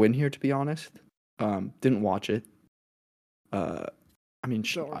Villa got a win here, to be honest. Didn't watch it. I mean,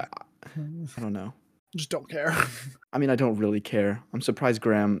 Don't. I don't know. Just don't care. I mean, I don't really care. I'm surprised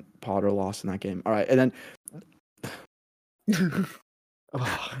Graham Potter lost in that game. All right, and then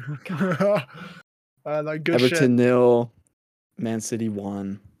oh, God. Like good Everton 0, Man City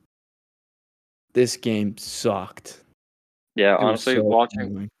 1. This game sucked. Yeah, It was honestly, so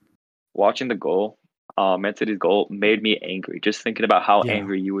annoying. watching the goal, Man City's goal made me angry. Just thinking about how Yeah.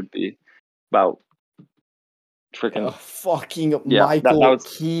 angry you would be about freaking Fucking yeah. That Michael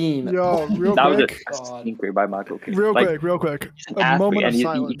was Keane. Yo, real that was quick. a God. stinker by Michael Keane. Real Like, quick. he's an A athlete, moment and of he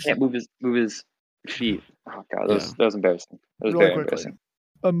silence. can't move his feet. Oh god, Yeah. that was embarrassing. That was Really very quickly. embarrassing.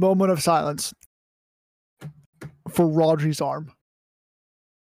 A moment of silence for Rodri's arm.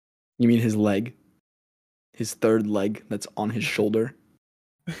 You mean his leg? His third leg that's on his shoulder?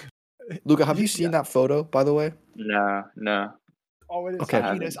 Luca, have you seen that photo, by the way? No. Oh, it is Okay,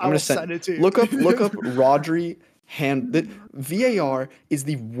 penis. I'm I gonna will send- send it to you. Look up Rodri hand. The VAR is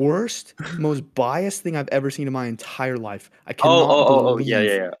the worst, most biased thing I've ever seen in my entire life. I cannot believe.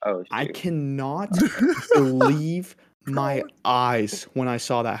 Yeah. Oh, I shoot. cannot believe my eyes when I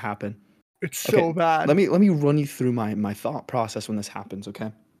saw that happen. It's so bad. Let me run you through my thought process when this happens,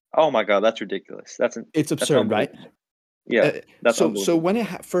 okay? Oh my god, that's ridiculous. It's absurd, right? unbelievable. Yeah, that's so unbelievable. when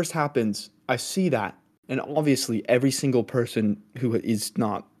it first happens, I see that, and obviously every single person who is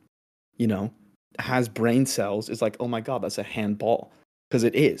not, has brain cells is like, oh my god, that's a handball, because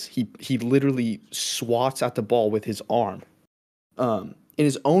it is. He literally swats at the ball with his arm, in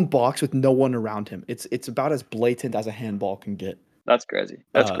his own box with no one around him. It's about as blatant as a handball can get. That's crazy.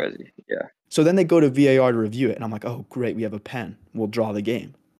 That's crazy. Yeah. So then they go to VAR to review it, and I'm like, oh great, we have a pen. We'll draw the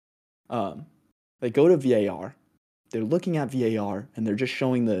game. They go to VAR. They're looking at VAR, and they're just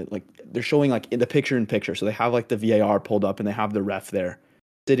showing in the picture. So they have like the VAR pulled up, and they have the ref there,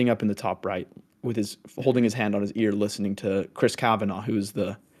 sitting up in the top right with holding his hand on his ear, listening to Chris Kavanagh, who is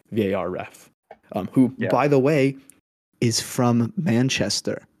the VAR ref, who by the way is from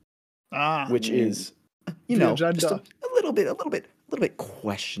Manchester, which is just a little bit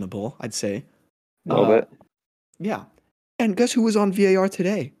questionable, I'd say. A little bit. Yeah, and guess who was on VAR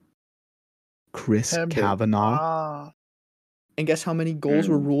today? Chris Kavanagh. And guess how many goals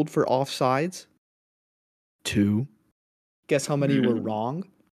were ruled for offsides? 2. Guess how many were wrong?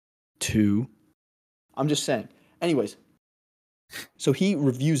 2. I'm just saying. Anyways, so he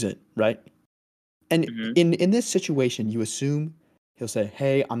reviews it, right? And in this situation, you assume he'll say,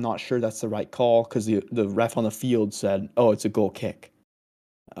 hey, I'm not sure that's the right call because the ref on the field said, oh, it's a goal kick.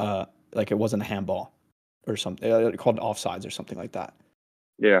 Like it wasn't a handball or something. Called offsides or something like that.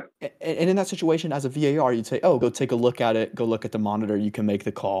 Yeah. And in that situation, as a VAR, you'd say, oh, go take a look at it. Go look at the monitor. You can make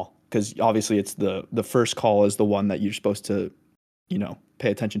the call. Because obviously it's the first call is the one that you're supposed to, pay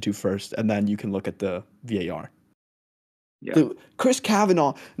attention to first. And then you can look at the VAR. Yeah. Chris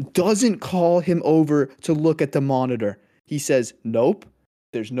Kavanagh doesn't call him over to look at the monitor. He says, nope,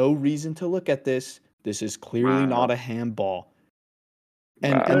 there's no reason to look at this. This is clearly not a handball.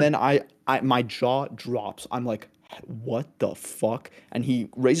 And then my jaw drops. I'm like, what the fuck? And he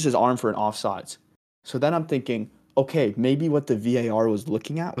raises his arm for an offsides. So then I'm thinking, okay, maybe what the VAR was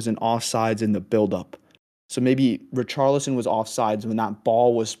looking at was an offsides in the build-up. So maybe Richarlison was offsides when that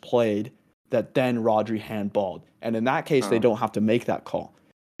ball was played, that then Rodri handballed. And in that case, they don't have to make that call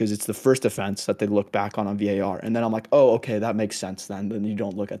because it's the first offense that they look back on VAR. And then I'm like, oh, okay, that makes sense then. Then you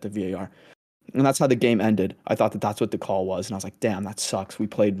don't look at the VAR. And that's how the game ended. I thought that that's what the call was. And I was like, damn, that sucks. We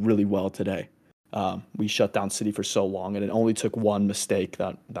played really well today. We shut down City for so long, and it only took one mistake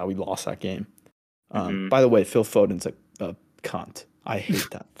that we lost that game. By the way, Phil Foden's a cunt. I hate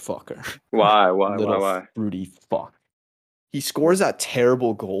that fucker. Why? Fruity fuck. He scores that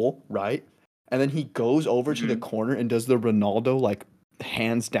terrible goal, right? And then he goes over to the corner and does the Ronaldo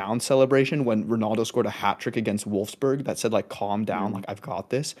hands down celebration when Ronaldo scored a hat trick against Wolfsburg that said calm down, I've got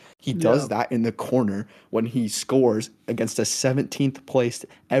this. He does that in the corner when he scores against a 17th placed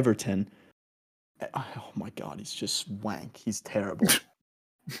Everton. Oh my god, he's just wank. He's terrible.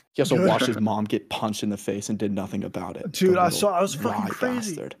 He also watched his mom get punched in the face and did nothing about it. Dude, I was fucking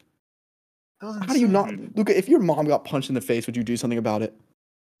crazy. Bastard. How do you not, Luca? If your mom got punched in the face, would you do something about it?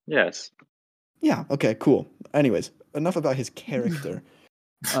 Yes. Yeah. Okay. Cool. Anyways, enough about his character.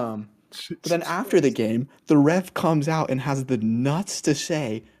 But then after the game, the ref comes out and has the nuts to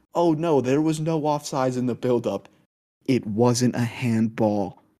say, "Oh no, there was no offsides in the build-up." It wasn't a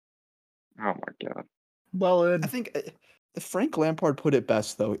handball. Oh my god. Well I in. think Frank Lampard put it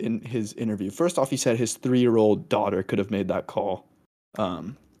best though in his interview. First off, he said his 3-year-old daughter could have made that call.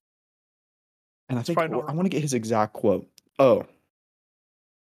 And I It's think probably not I wrong. want to get his exact quote. Oh,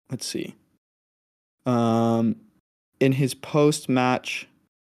 let's see. In his post-match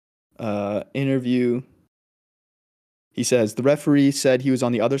interview, he says the referee said he was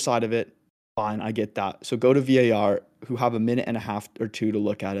on the other side of it. Fine, I get that. So go to VAR, who have a minute and a half or two to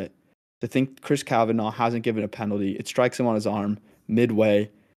look at it. To think Chris Kavanagh hasn't given a penalty, it strikes him on his arm midway,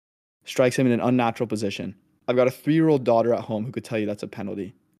 strikes him in an unnatural position. I've got a 3-year-old daughter at home who could tell you that's a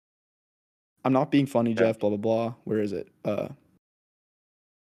penalty. I'm not being funny, Yeah. Jeff, blah, blah, blah. Where is it? Where's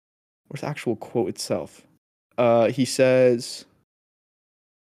the actual quote itself? He says,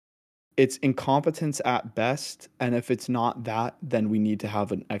 it's incompetence at best, and if it's not that, then we need to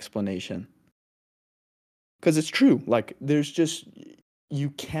have an explanation. Because it's true. Like, you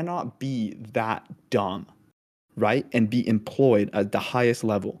cannot be that dumb, right? And be employed at the highest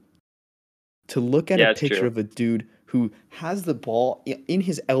level. To look at a Yeah, it's picture true. of a dude who has the ball in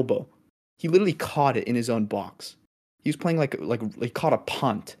his elbow. He literally caught it in his own box. He was playing like he caught a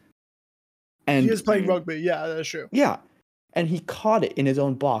punt. And He is playing rugby. Yeah, that's true. yeah. And he caught it in his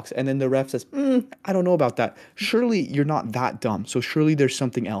own box. And then the ref says, I don't know about that. Surely you're not that dumb. So surely there's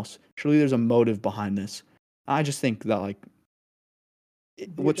something else. Surely there's a motive behind this. I just think that, like,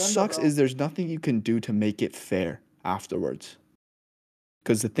 what agenda, sucks bro. is there's nothing you can do to make it fair afterwards.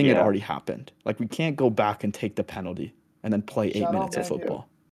 Because the thing had Yeah. already happened. Like, we can't go back and take the penalty and then play 8 Shout out, minutes of Man U. football.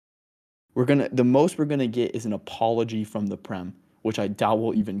 The most we're gonna get is an apology from the Prem, which I doubt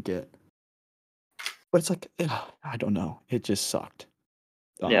we'll even get. But it's like, I don't know. It just sucked.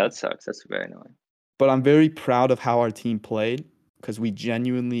 Yeah, that sucks. That's very annoying. But I'm very proud of how our team played because we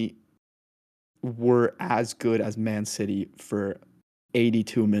genuinely were as good as Man City for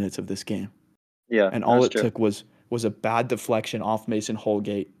 82 minutes of this game. Yeah, And all that's it true. took was a bad deflection off Mason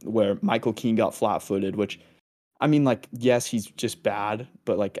Holgate where Michael Keane got flat-footed, which, I mean, like, yes, he's just bad,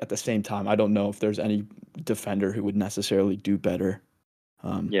 but, like, at the same time, I don't know if there's any defender who would necessarily do better.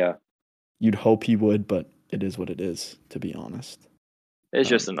 Yeah, You'd hope he would, but it is what it is, to be honest. it's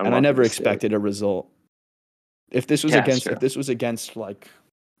just an And I unlucky never mistake. expected a result. If this was Yeah, it's against like,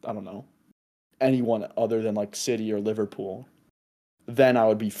 I don't know, anyone other than like City or Liverpool, then I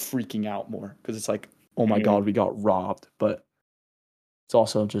would be freaking out more because it's like, oh my God, we got robbed. But it's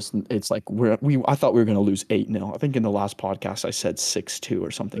also just, it's like I thought we were gonna lose 8-0. I think in the last podcast I said 6-2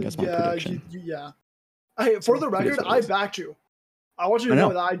 or something as my prediction. Yeah. Hey, for the it is record, what it I is. backed you. I want you I to know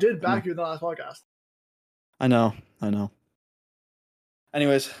know. that I did back you in the last podcast. I know.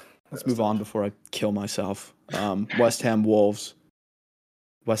 Anyways, let's move tough. on before I kill myself. West Ham Wolves.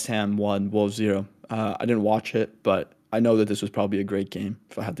 West Ham 1, Wolves 0. I didn't watch it, but I know that this was probably a great game,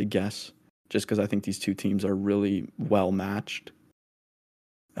 if I had to guess, just because I think these two teams are really well matched.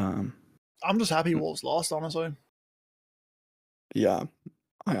 I'm just happy Wolves lost, honestly. Yeah,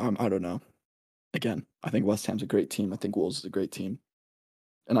 I don't know. Again, I think West Ham's a great team. I think Wolves is a great team.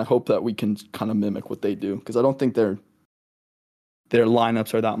 And I hope that we can kind of mimic what they do, because I don't think their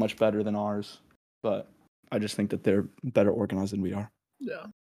lineups are that much better than ours, but I just think that they're better organized than we are. Yeah.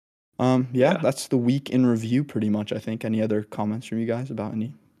 Yeah, that's the week in review pretty much, I think. Any other comments from you guys about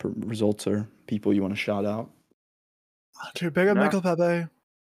any results or people you want to shout out? Dude, big up No. Michael Pepe.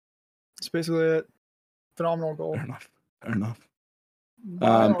 That's basically it. Phenomenal goal. Fair enough.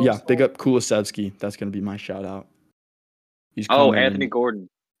 Yeah, big up Kulusevski. That's going to be my shout out. He's Anthony Gordon.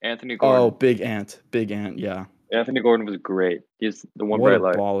 Oh, Big Ant, yeah. Anthony Gordon was great. He's the one What a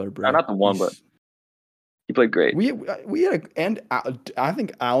bright light. baller, bro. Not the one, but he played great. We had I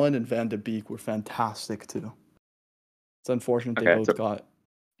think Allen and Van de Beek were fantastic too. It's unfortunate they both got.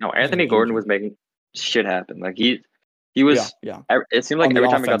 No, Anthony Gordon was making shit happen. Like he was. Yeah. It seemed like On every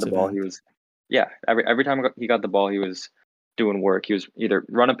the time he got the offensive ball, end. he was. Yeah, every time he got the ball, he was doing work. He was either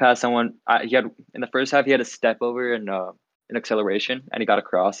running past someone. He had in the first half he had a step over and an acceleration, and he got a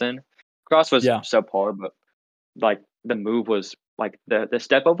cross in. Cross was subpar, but like the move was like the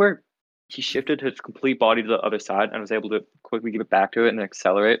step over. He shifted his complete body to the other side and was able to quickly give it back to it and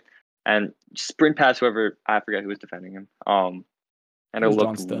accelerate and sprint past whoever, I forget who was defending him. And it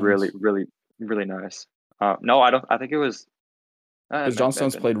looked really, really, really nice. No, I don't. I think it was. Because John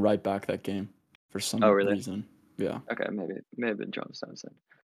Stones played right back that game for some reason. Yeah. Okay, maybe John Stones.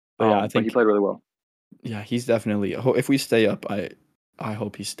 But yeah, I think he played really well. Yeah, he's definitely. If we stay up, I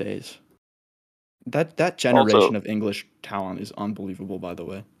hope he stays. That generation of English talent is unbelievable, by the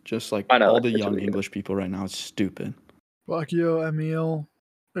way. Just like all the young English people right now, it's stupid. Fuck you, Emile.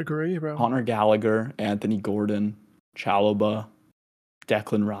 Agree, bro. Conor Gallagher, Anthony Gordon. Chalobah,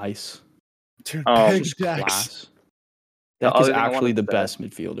 Declan Rice. Dude, Um, big Just Dex. class. the Deck is other thing I actually wanted the to say, best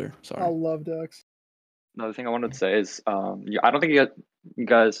midfielder. I Sorry. love Dex. another thing I wanted to say is, I don't think you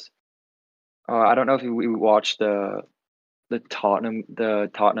guys, I don't know if we watched the Tottenham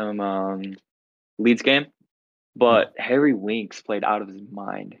Leeds game, No. but Harry Winks played out of his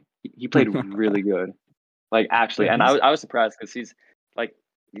mind. He played really good, like actually, Yeah, and I was surprised because like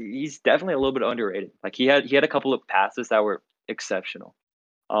he's definitely a little bit underrated. Like he had a couple of passes that were exceptional.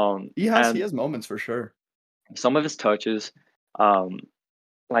 he And has moments for sure. some of his touches, um,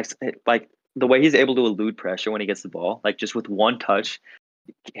 like the way he's able to elude pressure when he gets the ball, like just with one touch,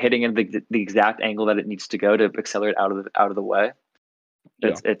 hitting in the exact angle that it needs to go to accelerate out of the way.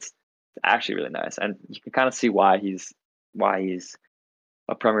 Yeah. It's actually really nice, and you can kind of see why he's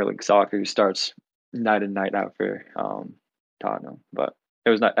a Premier League soccer who starts night in night out for Tottenham. But it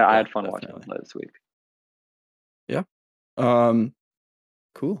was not. I Yeah, had fun watching him definitely. play this week. Yeah. Um,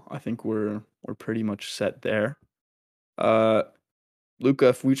 cool. I think we're pretty much set there. Uh, Luca,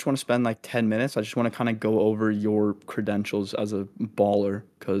 if we just want to spend like 10 minutes, I just want to kind of go over your credentials as a baller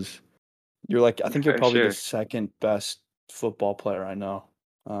because I think you're For probably the sure. second best football player I know.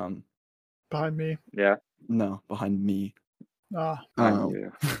 Um, Behind me. Yeah, no, behind me. Ah, I Um,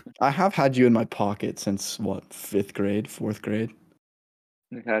 knew. I have had you in my pocket since what, fifth grade, fourth grade?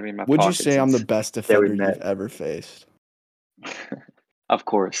 You've had me in my Would you pocket say I'm the since best the day we defender you've met. ever faced? Of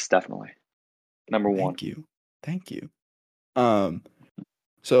course, definitely number one. Thank you. Thank you. Um,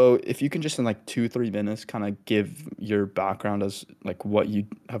 So if you can just in like 2-3 minutes kind of give your background as like what you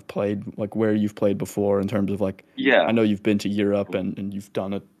have played, like where you've played before in terms of like I Yeah, know you've been to Europe and you've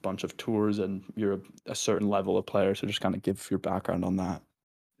done a bunch of tours and you're a certain level of player, so just kind of give your background on that.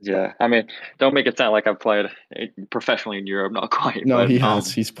 yeah. I mean, don't make it sound like I've played professionally in Europe. Not quite, No, but he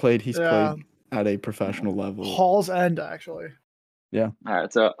has. He's yeah. played at a professional level. Hall's End, actually. Yeah. All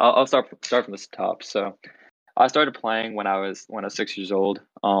right. So I'll start from the top. So I started playing when I was 6 years old.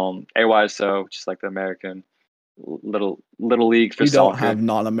 AYSO, which is like the American little league for We don't soccer. have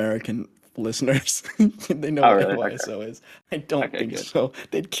non-American listeners. They know Oh, what really? Okay. AYSO is. I don't Okay. think Good. so.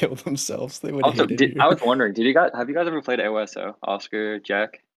 They'd kill themselves. They would Also, hate it I here. was wondering, did you guys have you guys ever played AYSO? Oscar,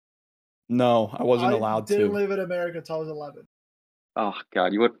 Jack? No, I wasn't I allowed didn't to. live in America until I was 11. Oh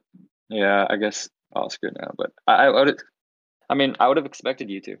God, you would. Yeah, I guess Oscar now, but I would. I mean, I would have expected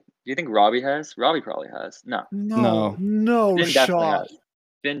you to. Do you think Robbie has? Robbie probably has. No, No, No. no Finn definitely shot. has.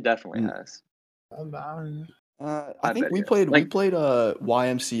 Finn definitely N- has. Man. I I think bet he we has. played we Like, played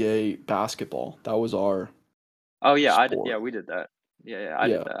YMCA basketball. That was our oh yeah, I did. Yeah, sport. we did that. Yeah, I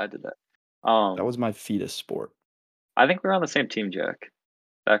did Yeah, that. I did that. that Um, was my fetus sport. I think we were on the same team, Jack,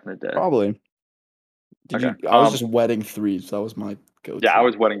 back in the day. Probably. Did Okay. you? I was just wetting threes. That was my Yeah, I go-to.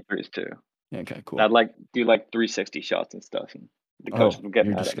 was wedding threes too. Yeah, okay, And cool. I'd like do like 360 shots and stuff, and the Oh, coaches would get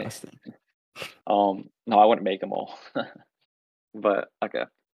you're mad at me. disgusting. No, I wouldn't make them all. But okay.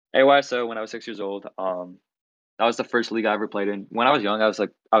 AYSO when I was 6 years old. That was the first league I ever played in. When I was young, I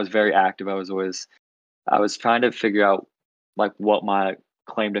was very active. I was trying to figure out like what my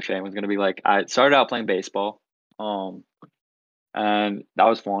claim to fame was going to be like. I started out playing baseball. Um, and that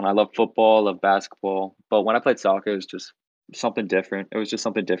was fun. I love football, love basketball, but when I played soccer, it was just something different. It was just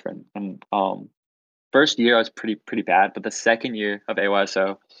something different. And first year I was pretty bad, but the second year of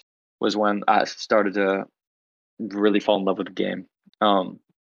AYSO was when I started to really fall in love with the game.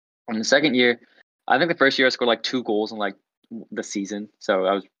 In the second year, I think the first year I scored like 2 goals in like the season, so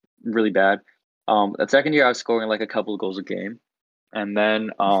I was really bad. The second year I was scoring like a couple of goals a game, and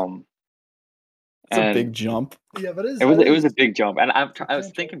then It's a and big jump. Yeah, that is it was a big jump. And I was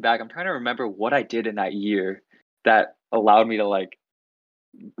substantial. thinking back, I'm trying to remember what I did in that year that allowed me to like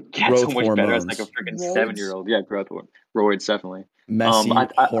get so Growth much better as like a hormones, freaking 7 year Roids, old. Yeah, growth roids definitely. messy I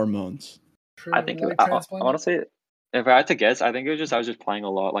hormones. think leg I want transplant. to say if I had to guess, I think it was just I was just playing a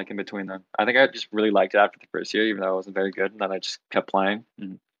lot like in between them. I think I just really liked it after the first year, even though I wasn't very good, and then I just kept playing.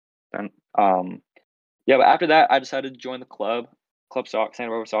 And then yeah, but after that, I decided to join the Santa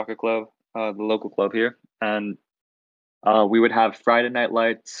Barbara Soccer Club, the local club here, and we would have Friday night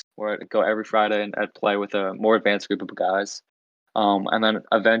lights where I'd go every Friday and I'd play with a more advanced group of guys. And then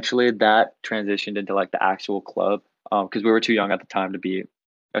eventually that transitioned into like the actual club because we were too young at the time to be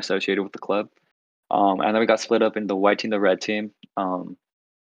associated with the club. And then we got split up into the white team, the red team.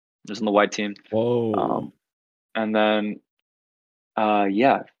 Just in the white team. Whoa. Um, and then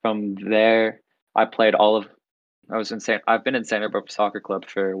yeah, from there I played all of. I was in I've been in Santa Barbara Soccer Club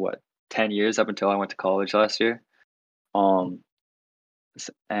for what 10 years up until I went to college last year. Um,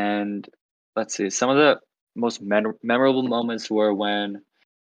 and let's see, some of the most memorable moments were when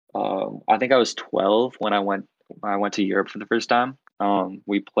I think I was 12 when I went I went to Europe for the first time.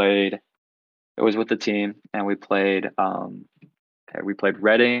 We played. It was with the team, and we played. We played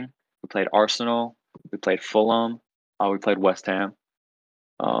Reading. We played Arsenal. We played Fulham. We played West Ham.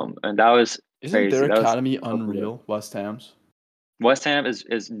 And that was Isn't their crazy. That was academy so cool. unreal, West Ham's? West Ham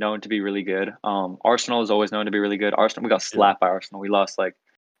is known to be really good. Arsenal is always known to be really good. Arsenal, we got slapped by Arsenal. We lost I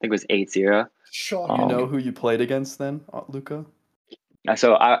think it was 8-0. Shocking. You know who you played against then, Luca?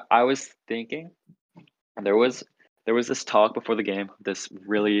 So I was thinking there was this talk before the game. This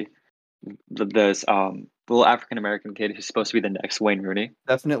little African American kid who's supposed to be the next Wayne Rooney.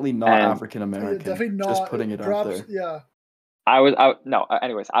 Definitely not African American. Definitely not. Just putting it out there. Yeah.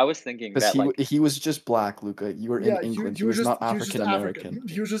 Anyways, I was thinking because that he was just black, Luca. You were in England. He was just not African American.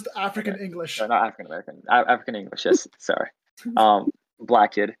 He was just African English. No, not African American. African English. Yes, sorry.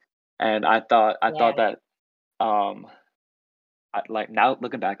 Black kid, and I thought that now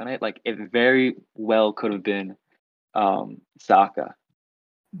looking back on it, it very well could have been Saka.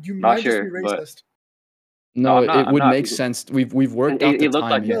 You might just be racist. No, it would make sense. We've worked out the looked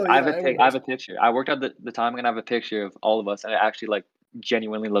timing. Like it. I have a picture. I worked out the timing and I have a picture of all of us, and it actually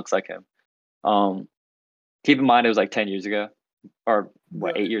genuinely looks like him. Keep in mind it was 10 years ago, or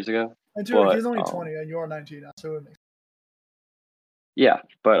 8 years ago. And dude, he's only 20, and you're 19 now, so it makes. Yeah,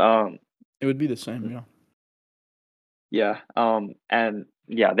 but it would be the same, yeah. Yeah, and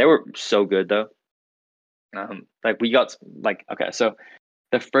yeah, they were so good though. We got okay, so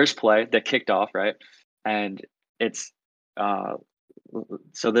the first play they kicked off, right? And it's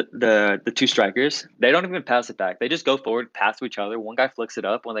so the two strikers, they don't even pass it back. They just go forward, pass to each other. One guy flicks it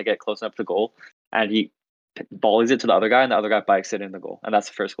up when they get close enough to goal, and he volleys it to the other guy, and the other guy bikes it in the goal. And that's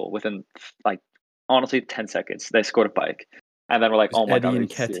the first goal. Within honestly 10 seconds, they scored a bike. And then we're like, oh my god. Eddie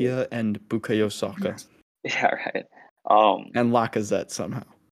Nketiah and Bukayo Saka. Yeah, right. And Lacazette somehow.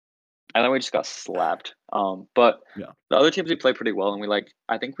 And then we just got slapped. But yeah. The other teams we played pretty well, and we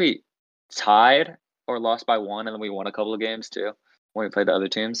I think we tied or lost by 1, and then we won a couple of games too when we played the other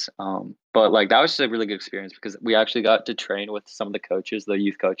teams. But that was just a really good experience because we actually got to train with some of the coaches, the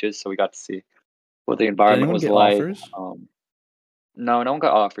youth coaches, so we got to see what the environment was like. Offers? No one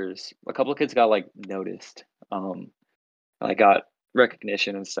got offers. A couple of kids got noticed. Got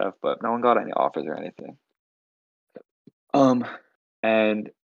recognition and stuff, but no one got any offers or anything.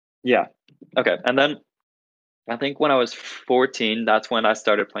 And yeah, okay. And then I think when I was 14, that's when I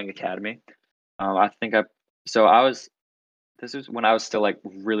started playing academy. This was when I was still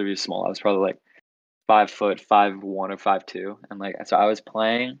really, really small. I was probably 5 foot, 5'1" or 5'2", and so I was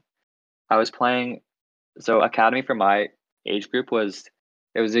playing. So academy for my age group was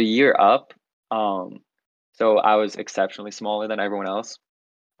a year up. So I was exceptionally smaller than everyone else.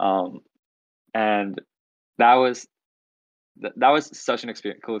 And that was such an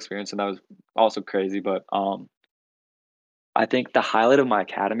cool experience, and that was also crazy. But I think the highlight of my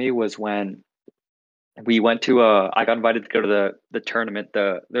academy was when we went to I got invited to go to the tournament.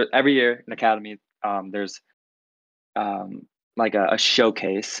 Every year in academy, there's a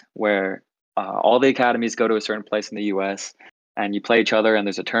showcase where all the academies go to a certain place in the U.S. and you play each other, and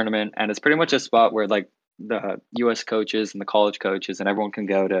there's a tournament, and it's pretty much a spot where the U.S. coaches and the college coaches and everyone can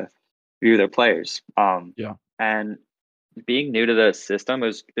go to view their players. Yeah. And being new to the system,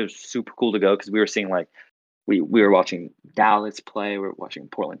 it was super cool to go because we were seeing we were watching Dallas play, we were watching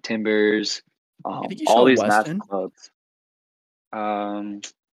Portland Timbers, all these massive clubs.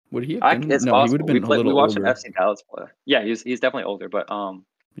 Would he have been? It's no, possible. he would have been a little older. We watched FC Dallas play. Yeah, he's definitely older, but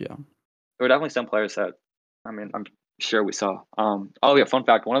yeah, there were definitely some players that I'm sure we saw. Oh yeah, fun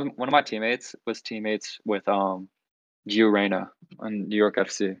fact: one of my teammates was teammates with Gio Reyna on New York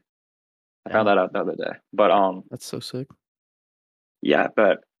FC. I found that out the other day. But that's so sick. Yeah,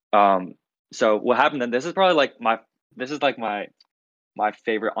 but so what happened then? This is probably my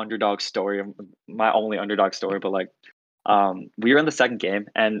favorite underdog story, my only underdog story. But we were in the second game,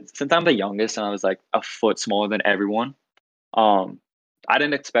 and since I'm the youngest and I was a foot smaller than everyone, I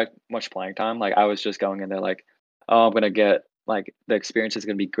didn't expect much playing time. I was just going in there oh, I'm gonna get the experience is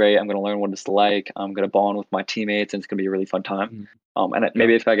gonna be great. I'm gonna learn what it's like. I'm gonna bond with my teammates, and it's gonna be a really fun time. And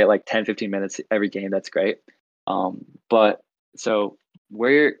maybe if I get 10, 15 minutes every game, that's great. But so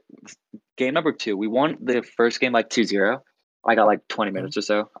we're game number 2. We won the first game 2-0. I got 20 minutes or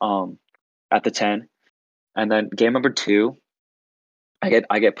so at the 10, and then game number 2, I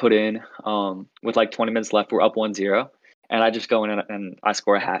get put in with 20 minutes left. We're up 1-0, and I just go in and I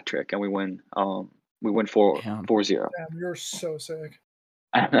score a hat trick, and we win. We win 4-0. Damn, you're so sick.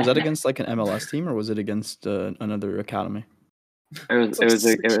 Was that against an MLS team, or was it against another academy? It was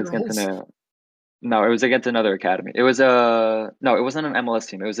against No, it was against another academy. It was no, it wasn't an MLS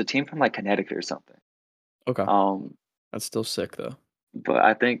team. It was a team from Connecticut or something. Okay. Um, That's still sick though. but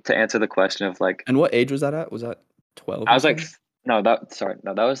I think to answer the question of like, And what age was that at? Was that 12, I you was like, said? no, that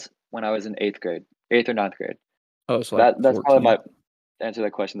was when I was in eighth grade, eighth or ninth grade. Oh, so like That's probably 14. to answer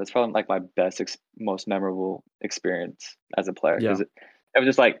that question. That's probably like my best, most memorable experience as a player Yeah. because it was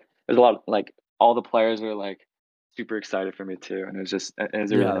just like there's a lot of, like all the players were like super excited for me too, and it was a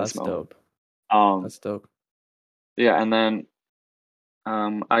really Yeah, nice that's moment. dope. Um, That's dope. yeah, and then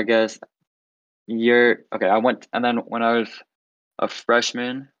I guess okay. I went and then when I was a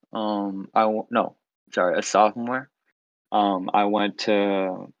freshman, no, sorry, a sophomore. I went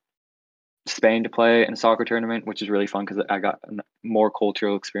to Spain to play in a soccer tournament, which is really fun because I got more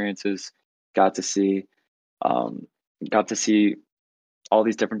cultural experiences. Got to see, um, got to see all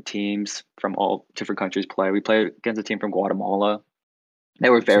these different teams from all different countries play. We played against a team from Guatemala. They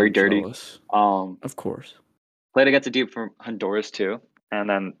were So very dirty. jealous. Um, Of course. Played against a team from Honduras too, and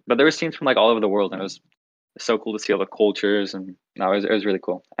then but there was teams from like all over the world, and it was so cool to see all the cultures, and no, it was really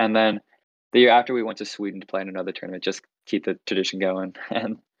cool. And then the year after, we went to Sweden to play in another tournament, just keep the tradition going,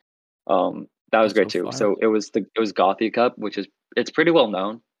 and that was That's great so too. fire. So it was Gothia Cup, which is it's pretty well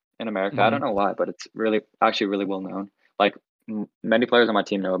known in America. I don't know why, but it's actually really well known. Like many players on my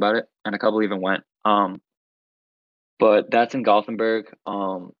team know about it, and a couple even went. But that's in Gothenburg,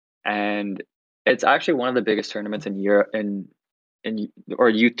 and it's actually one of the biggest tournaments in Europe, in or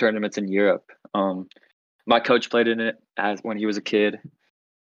youth tournaments in Europe. My coach played in it as when he was a kid.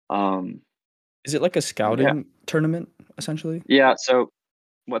 Um, Is it like a yeah, scouting tournament, essentially? yeah. So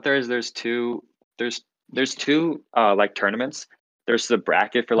what there's there's two like tournaments. There's the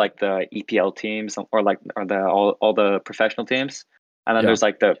bracket for like the EPL teams or like or the all the professional teams, and then Yeah. there's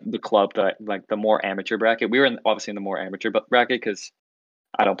like the club the like the more amateur bracket. We were obviously in the more amateur bracket because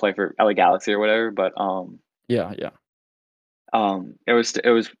I don't play for LA Galaxy or whatever. But Yeah, yeah. it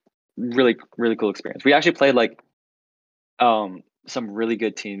was really cool experience. We actually played like some really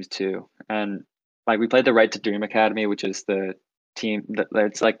good teams too, and like we played the Right to Dream Academy, which is the team that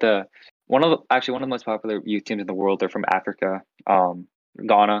it's like the actually one of the most popular youth teams in the world. They're from Africa,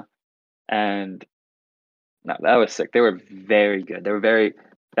 Ghana, and no, that was sick. They were very good. They were very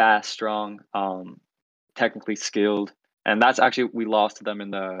fast, strong, technically skilled, and that's actually we lost to them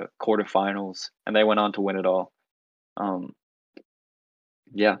in the quarterfinals, and they went on to win it all. Um,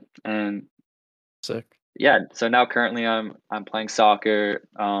 yeah, and Sick. yeah. So now currently I'm playing soccer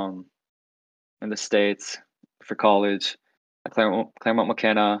in the States for college at Claremont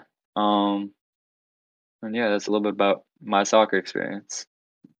McKenna. Um, and yeah, that's a little bit about my soccer experience.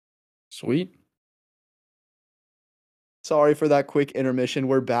 Sweet. Sorry for that quick intermission.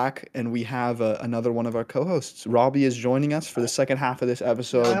 We're back, and we have another one of our co-hosts. Robbie is joining us for the second half of this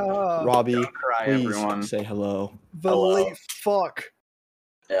episode. Yeah, Robbie, Don't cry, please everyone. say hello. the Hello. late fuck.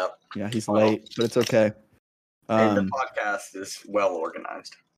 Yep. Yeah, he's Well, late, but it's okay. and the podcast is well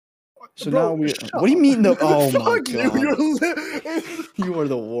organized. So Bro, now we. shut What do you up. mean? Oh my Fuck you, god! you're You are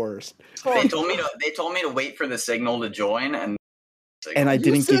the worst. They told me to wait for the signal to join, and And I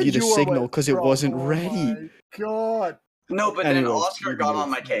didn't give said you the were signal wet, because it bro. wasn't Oh ready. my god. no, but Anyways, then Oscar we got move. on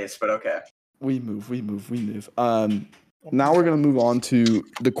my case. But okay. We move. Now we're gonna move on to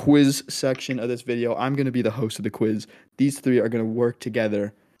the quiz section of this video. I'm gonna be the host of the quiz. These three are gonna work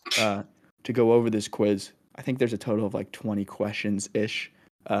together to go over this quiz. I think there's a total of like 20 questions ish.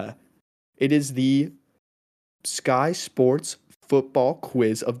 It is the Sky Sports Football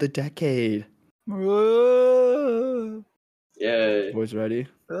Quiz of the Decade. Yay. Boys ready?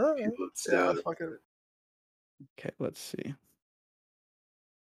 Let's do Yeah, it. fuck it. Okay, let's see.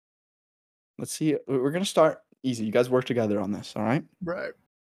 Let's see. We're gonna start easy. You guys work together on this, all right? Right.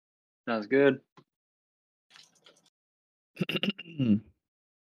 Sounds good.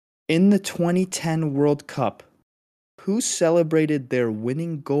 In the 2010 World Cup, who celebrated their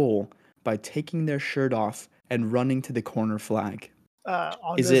winning goal by taking their shirt off and running to the corner flag?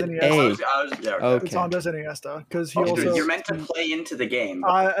 Andres Is it Iniesta. A? Yeah, okay. Okay. It's Andres Iniesta because he Oh, also. you're meant to play into the game.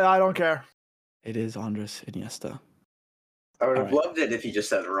 I don't care. It is Andres Iniesta. I would have Alright. loved it if he just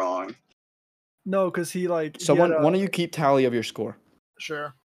said it wrong. No, because he like. One of you keep tally of your score.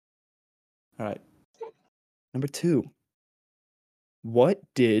 Sure. All right. Number 2. What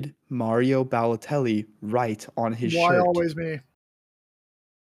did Mario Balotelli write on his Why shirt? always me?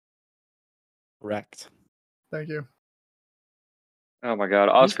 Correct. Thank you. Oh my God,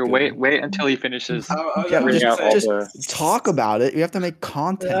 Oscar, good. wait until he finishes. I was Yeah, gonna Bring out say- all just the- talk about it. You have to make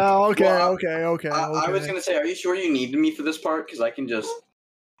content. Yeah. Okay. Well, Okay. I was gonna say, are you sure you needed me for this part? Because I can just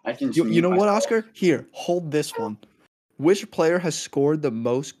You mute know what, myself. Oscar? Here, hold this one. Which player has scored the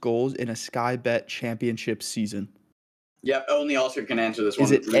most goals in a Sky Bet championship season? Yep, only Oscar can answer this one.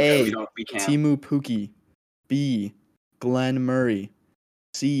 Is it Luca, A, we can't. Timu Puki, B. Glenn Murray,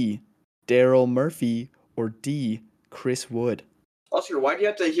 C. Daryl Murphy, or D. Chris Wood? Oscar, why do you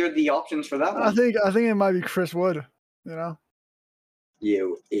have to hear the options for that I one? think it might be Chris Wood. You know.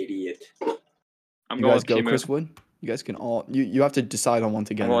 You idiot. I'm You going guys with go Timu. Chris Wood? You guys can all you have to decide on one I'm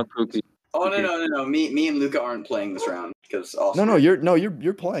together. going with Pookie. Oh Okay. no. Me and Luca aren't playing this round because Oscar. No,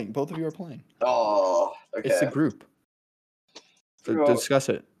 you're playing. Both of you are playing. Oh, okay. It's the group. So Well- discuss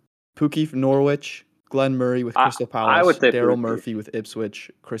it. Pookie from Norwich, Glenn Murray with I- Crystal I Palace, would say Daryl Pookie. Murphy with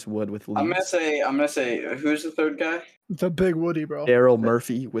Ipswich, Chris Wood with I'm gonna Leeds. say, who's the third guy? The big Woody, bro. Daryl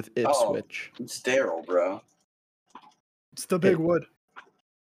Murphy with Ipswich. It's Daryl, bro. It's the big Hey. Wood.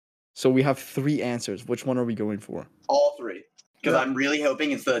 So we have 3 answers. Which one are we going for? All three. Because Yeah. I'm really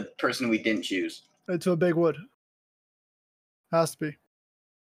hoping it's the person we didn't choose. It's a big Wood. Has to be.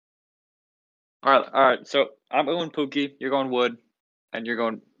 All right. So I'm going Pookie. You're going Wood, and you're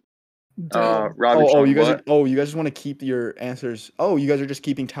going Damn. Robbie. You guys what? you guys just want to keep your answers. Oh, you guys are just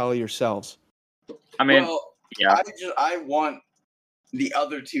keeping tally yourselves. I mean, well, yeah. I want the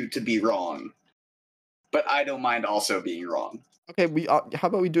other two to be wrong, but I don't mind also being wrong. Okay, how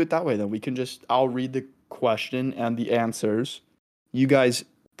about we do it that way then? We can I'll read the question and the answers. You guys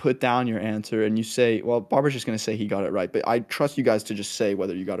put down your answer and you say, well, Barbara's just going to say he got it right, but I trust you guys to just say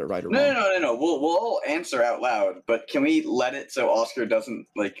whether you got it right or wrong. No. We'll all answer out loud, but can we let it so Oscar doesn't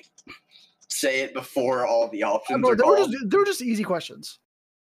say it before all the options Bro, are called? they were just easy questions.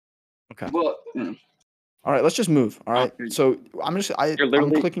 Okay. Well, All right, let's just move. All right. So I'm You're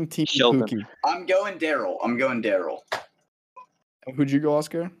literally clicking Team Sheldon. Pookie. I'm going Daryl. Who'd you go,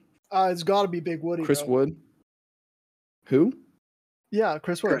 Oscar? It's got to be Big Woody. Chris bro. Wood? Who? Yeah,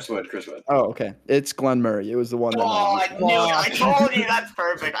 Chris Wood. Chris Wood. Oh, okay. It's Glenn Murray. It was the one that I I knew it. I told you that's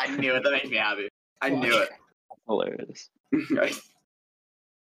perfect. I knew it. That makes me happy. I knew it. Hilarious. Right.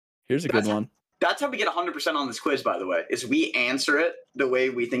 Here's a good one. That's how we get 100% on this quiz, by the way, is we answer it the way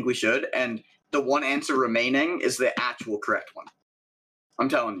we think we should, and the one answer remaining is the actual correct one. I'm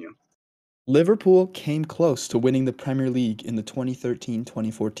telling you. Liverpool came close to winning the Premier League in the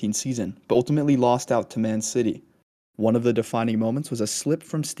 2013-2014 season, but ultimately lost out to Man City. One of the defining moments was a slip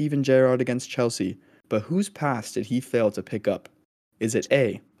from Steven Gerrard against Chelsea, but whose pass did he fail to pick up? Is it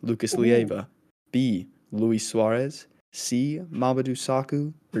A. Lucas Leiva, B. Luis Suarez, C. Mamadou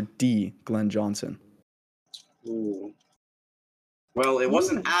Sakho, or D. Glenn Johnson? Ooh. Well, it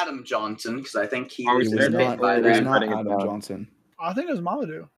wasn't Adam Johnson, because I think he Are we was It was Saturday? not, by it was then. not Writing it Adam down. Johnson. I think it was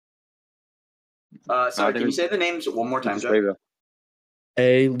Mamadou. Sorry, think can you it's- say the names one more time, Joe? Leiva.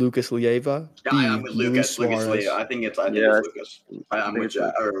 A. Lucas Leiva, B. I'm with Luca. Luis It's Lucas Suarez. Leo. I think it's Yeah, Lucas. I'm with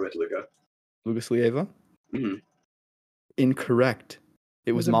Luca. Lucas Leiva? Mhm. Incorrect.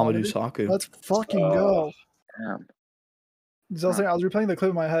 It was Was it Mamadou Mamadou? Sakho. Let's fucking go. Damn. So I was replaying the clip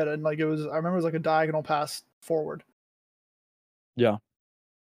in my head, and I remember it was like a diagonal pass forward. Yeah.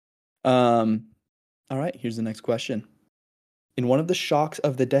 All right, here's the next question. In one of the shocks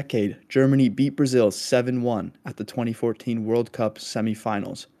of the decade, Germany beat Brazil 7-1 at the 2014 World Cup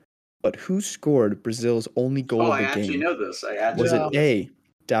semifinals. But who scored Brazil's only goal Oh, of I the actually game? know this. Was Yeah. it A.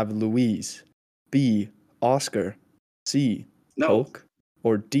 David Luiz, B. Oscar, C. No. Polk,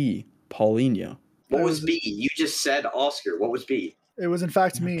 or D. Paulinho? What It was was- B? You just said Oscar. What was B? It was in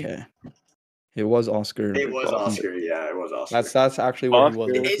fact me. Okay. It was Oscar. It was Oscar. Yeah, it was Oscar. That's actually where he was.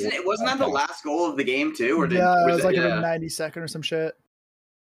 Oscar. Isn't it? Wasn't that the Okay. last goal of the game too? Or Yeah, it was was like in yeah. the 92nd or some shit.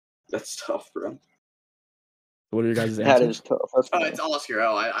 That's tough, bro. What are your guys' That answers? is tough. That's Oh, funny. it's Oscar.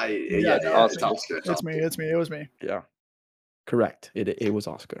 Oh, Yeah, it's Oscar. Oscar. It's me. It was me. Yeah. Correct. It was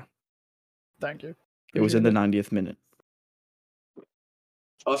Oscar. Thank you. It was in the 90th minute.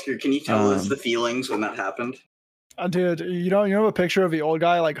 Oscar, can you tell us Um, the feelings when that happened? Dude, you know a picture of the old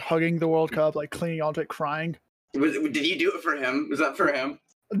guy like hugging the World Cup, like clinging onto it, crying? Did you do it for him? Was that for him?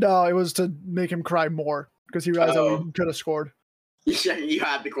 No, it was to make him cry more because he realized that Oh. we could have scored. Yeah, you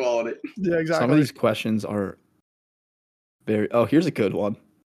had the quality. Yeah, exactly. Some of these questions are very. Oh, here's a good one.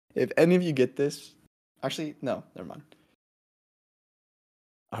 If any of you get this, actually, no, never mind.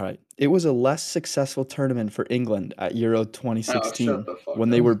 All right. It was a less successful tournament for England at Euro 2016 shut the fuck when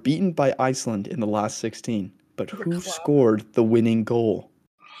they up. were beaten by Iceland in the last 16. But who Clown. scored the winning goal?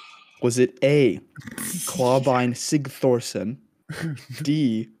 Was it A. Clawbein Sigthorsson,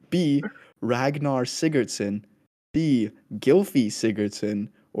 B. Ragnar Sigurdsson, B. Gylfi Sigurdsson,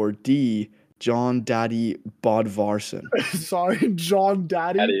 or D. John Daddy Bodvarsson? Sorry, John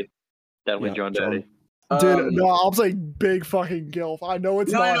Daddy. Daddy. Definitely Yeah, John Daddy. Dude, no, I'll say big fucking Gilf. I know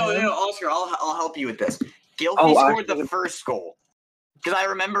it's No, not him. Oscar, I'll help you with this. Gylfi Oh, scored the actually- first goal. Because I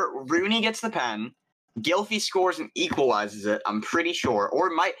remember Rooney gets the pen, Gylfi scores and equalizes it. I'm pretty sure, or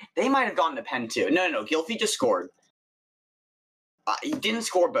they might have gone to pen too. No. Gylfi just scored. He didn't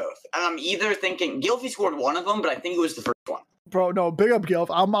score both, and I'm either thinking Gylfi scored one of them, but I think it was the first one. Bro, no, big up Gilf.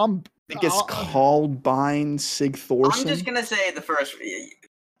 I think it's Kolbeinn Sigthorsson. I'm just gonna say the first.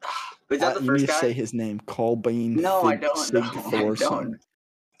 Is that the you first need guy? to say his name. Kolbeinn. No, I don't. Sigthorsson.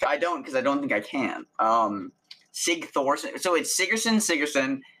 I don't because I don't think I can. Sigthorsson. So it's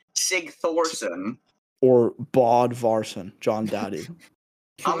Sigurdsson, Sigthorsson. Or Bodvarsson, John Daddy.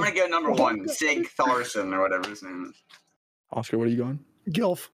 I'm gonna go number one, Sigthorsson or whatever his name is. Oscar, what are you going?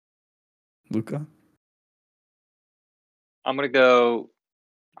 Gilf. Luca? I'm gonna go.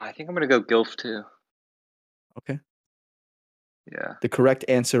 I think I'm gonna go Gilf too. Okay. Yeah. The correct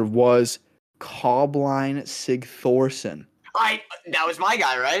answer was Kolbeinn Sigthorsson. That was my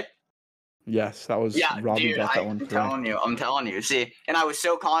guy, right? Yes, that was Robbie dude, got that one correct. I'm telling you. See, and I was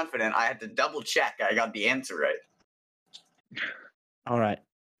so confident I had to double check I got the answer right. All right.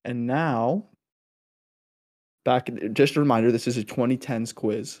 And now, just a reminder, this is a 2010s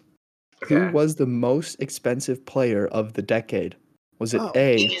quiz. Okay. Who was the most expensive player of the decade? Was it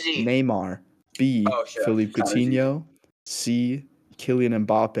A, easy. Neymar, B, Philippe Coutinho, C, Kylian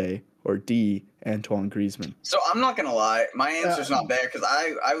Mbappe, or D, Antoine Griezmann? So I'm not gonna lie, my answer's not there because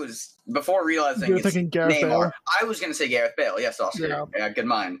I was before realizing You were it's thinking Gareth Neymar. Bale? I was gonna say Gareth Bale. Yes, Oscar. Yeah, good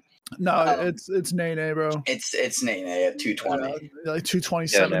mind. No, it's Nene, bro. It's Nene at 220. Like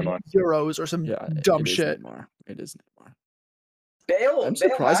 227 euros or some dumb shit. Neymar. It is Neymar. Bale. I'm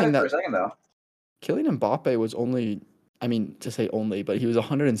surprising for a second though. Kylian Mbappe was only, I mean, to say only, but he was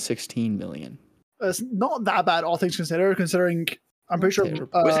 116 million. It's not that bad, all things considered. Considering, I'm pretty sure.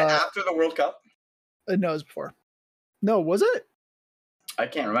 Was it after the World Cup? No, it was before. No, was it? I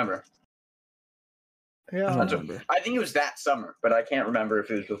can't remember. Yeah, I don't remember. I think it was that summer, but I can't remember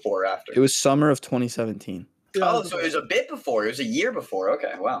if it was before or after. It was summer of 2017. Yeah, so it was a bit before. It was a year before.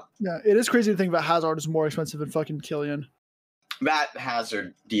 Okay, wow. Yeah, it is crazy to think that Hazard is more expensive than fucking Kylian. That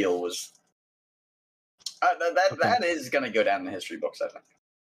Hazard deal was. That is going to go down in the history books, I think.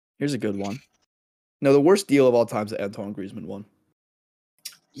 Here's a good one. No, the worst deal of all time is that Antoine Griezmann won.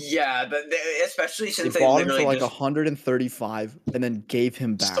 Yeah, especially since they bought him for like 135 and then gave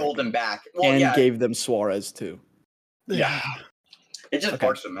him back. Sold him back. And gave them Suarez too. Yeah. It just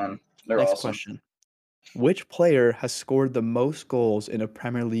works them, man. They're Next awesome. question. Which player has scored the most goals in a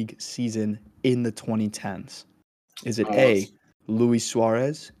Premier League season in the 2010s? Is it A, Luis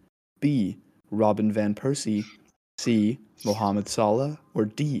Suarez, B, Robin van Persie, C, Mohamed Salah, or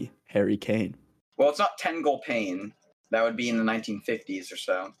D, Harry Kane? Well, it's not 10-goal pain. That would be in the 1950s or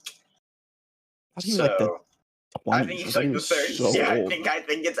so. I think he's like the 30s. So yeah, old. I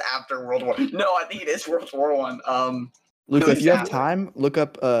think it's after World War. No, I think it is World War One. Luca, if you have time, look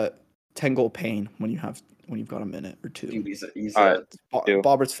up 10-goal pain when you've got a minute or two. He's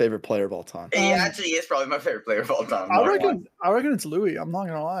Bobbert's favorite player of all time. He actually is probably my favorite player of all time. I reckon it's Louis. I'm not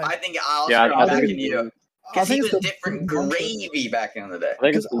gonna lie. I think I'll back in you. Because he was different gravy back in the day. I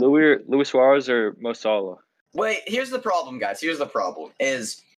think it's Luis Suarez or Mo Salah. Wait, here's the problem, guys. Here's the problem.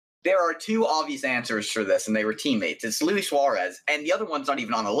 Is there are two obvious answers for this, and they were teammates. It's Luis Suarez, and the other one's not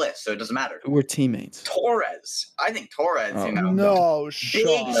even on the list, so it doesn't matter. Who were teammates? Torres. I think Torres, No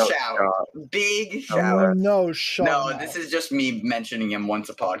shot. Big shout. No shot. No, this is just me mentioning him once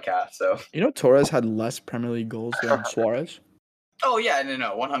a podcast, so. You know Torres had less Premier League goals than Suarez? Oh, yeah,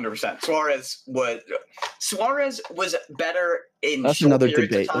 no, 100%. Suarez was better in That's short another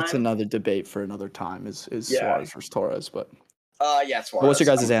periods debate. of time. That's another debate for another time, is Suarez versus Torres, but... yeah, Suarez. But what's your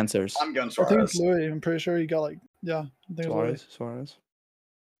guys' answers? I'm going I Suarez. think it's Louis. I'm pretty sure he got I think Suarez.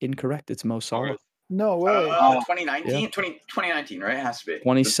 Incorrect. It's Mo Salah. No way. 2019? 2019, right? It has to be.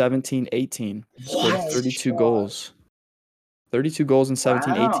 2017-18. Scored What? 32 goals. 32 goals in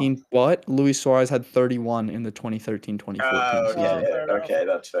 17-18, but Luis Suarez had 31 in the 2013-2014 season. Okay,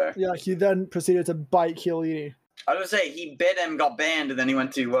 that's fair. Yeah, he then proceeded to bite Chiellini. I was going to say, he bit him, got banned, and then he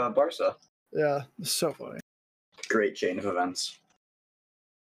went to Barca. Yeah, it's so funny. Great chain of events.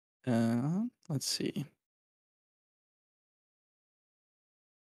 Let's see.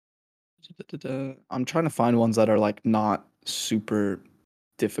 I'm trying to find ones that are like not super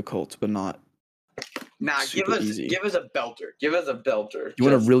difficult, but not give us a belter. Give us a belter. You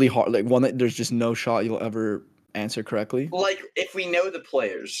want a really hard, like one that there's just no shot you'll ever answer correctly? Like if we know the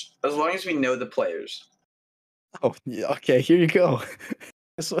players, as long as we know the players. Oh yeah, okay. Here you go.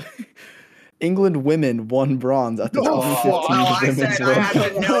 England women won bronze at the 2015 Women's World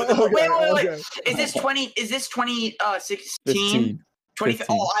Cup. Wait. Is this 2016? 15.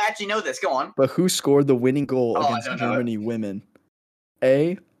 Oh, I actually know this. Go on. But who scored the winning goal against Germany women?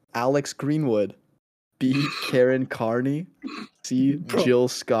 A, Alex Greenwood. B. Karen Carney, C. Bro. Jill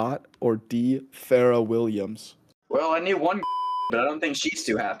Scott, or D. Farrah Williams? Well, I knew one, but I don't think she's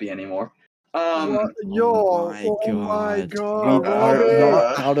too happy anymore. What? Yo, oh my god, We are not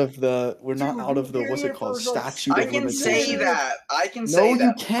Robbie. out of the. We're not Dude, out of the. you're What's it here called? for some Statute I of can say limitations. that. I can No, say you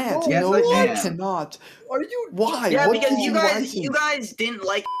that. can't. Oh, Yes, No, I you can. cannot. Are you? Why? Yeah, What because gives you license? guys didn't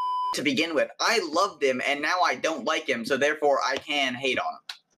like to begin with. I loved him, and now I don't like him, so therefore I can hate on him.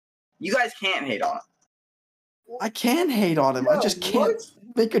 You guys can't hate on him. I can hate on him. I Yeah, just can't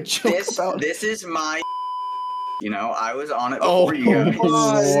make a joke about it. This is my. I was on it Oh before you guys.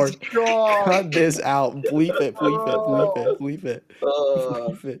 My Lord. god. Cut this out. Bleep it. Bleep it. Bleep it. Bleep it.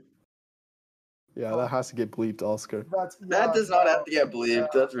 Bleep it. Yeah, that has to get bleeped, Oscar. That does not have to get believed.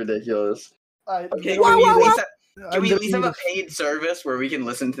 That's ridiculous. Okay, Wow, can we wow, at least wow. can we at least have a paid service where we can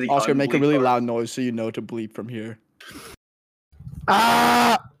listen to the Oscar, make a unbleeped really part? loud noise so you know to bleep from here.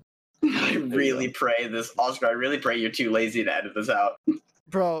 Ah, I really pray you're too lazy to edit this out.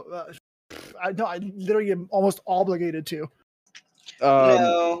 bro. I literally am almost obligated to.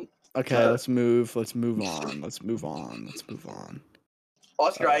 No. Okay, let's move on. Let's move on.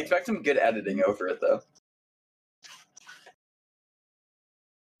 Oscar, I expect some good editing over it, though.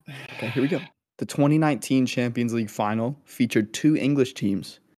 Okay, here we go. The 2019 Champions League final featured 2 English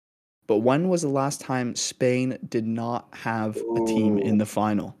teams. But when was the last time Spain did not have a team in the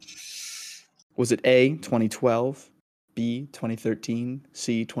final? Was it A, 2012, B, 2013,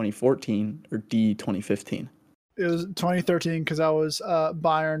 C, 2014, or D, 2015? It was 2013 because I was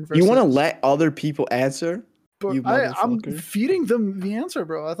Bayern versus. You want to let other people answer? But You I'm motherfucker. feeding them the answer,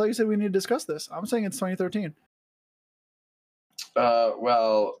 bro. I thought you said we need to discuss this. I'm saying it's 2013.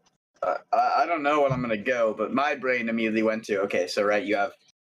 Well, I don't know what I'm gonna go, but my brain immediately went to you have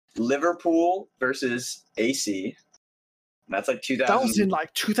Liverpool versus AC. That's like 2000. That was in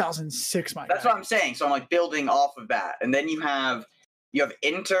like 2006, my That's guy. what I'm saying. So I'm like building off of that, and then you have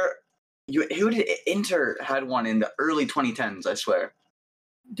Inter. Who did Inter had one in the early 2010s? I swear.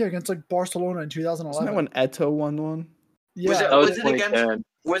 Yeah, against like Barcelona in 2011. Isn't that when Eto won one? Yeah, That was Was it against? 2010.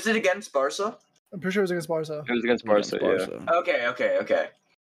 Was it against Barca? I'm pretty sure it was against Barca. It was against Barca, yeah. Okay.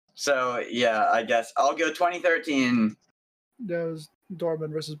 So yeah, I guess I'll go 2013. That was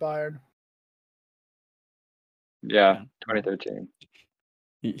Dortmund versus Bayern. Yeah, 2013.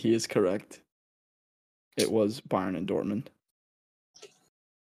 He is correct. It was Bayern and Dortmund.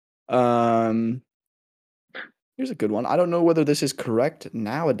 Here's a good one. I don't know whether this is correct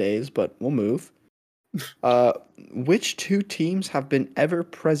nowadays, but we'll move. Which 2 teams have been ever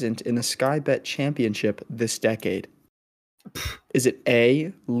present in the Sky Bet Championship this decade? Is it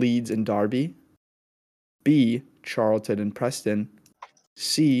A, Leeds and Derby, B, Charlton and Preston,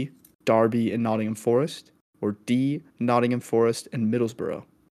 C, Derby and Nottingham Forest, or D, Nottingham Forest and Middlesbrough?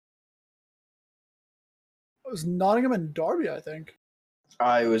 It was Nottingham and Derby, I think.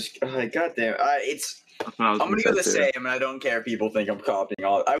 I was goddamn. I'm gonna go the same, and I don't care if people think I'm copying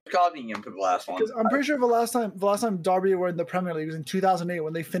all. I was copying him for the last one. Because I'm pretty sure the last time Derby were in the Premier League was in 2008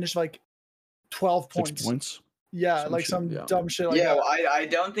 when they finished like 12 points. 6 points. Yeah, Some like shit, some yeah. dumb shit like Yeah, that. well, I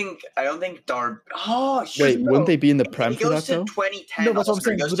don't think Derby. Oh shit! Wait, no. wouldn't they be in the Prem It for that goes to though? 2010. No, that's what I'm Oscar.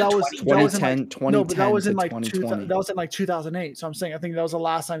 saying. It goes But to that was 2010. 2010, no, but that was in 2010 like to 2020. that was in like 2008. So I'm saying I think that was the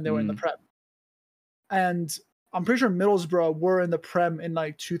last time they were in the Prem. And I'm pretty sure Middlesbrough were in the Prem in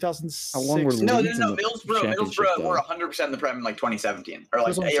like 2006. How long were No, Leeds in the Middlesbrough championship, were though? 100% in the Prem in like 2017 or like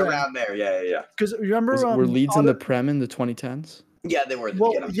That's what I'm saying. around there. Yeah. Because remember, Were Leeds in the Otter- Prem in the 2010s? Yeah, they were at the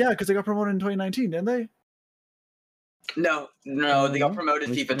well, beginning. yeah, because they got promoted in 2019, didn't they? No, they got promoted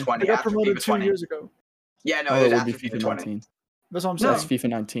FIFA 20. They got after promoted FIFA 2 20. years ago. Yeah, no, Oh, it it was would after be FIFA FIFA 20. 19. That's what I'm That's saying. FIFA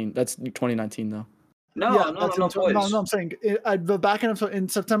 19. That's 2019 though. No, yeah, no, that's no, what boys. I'm I'm saying. The back end of in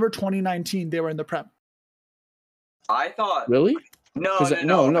September 2019, they were in the Prem. I thought Really? no, Because this I is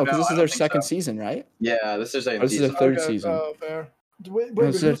their don't think second so. season, right? Yeah, this is their Or second this is their season. third season. Oh, fair. Wait, No,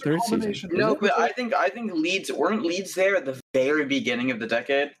 this is their who's the third season. combination? No, Is it- but I think Leeds weren't Leeds there at the very beginning of the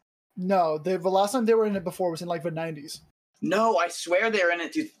decade. No, the last time they were in it before was in like the 90s. No, I swear they're in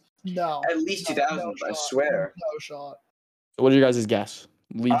it No. at least no, 2000s. no I shot. swear. No shot. So what are you guys' guess?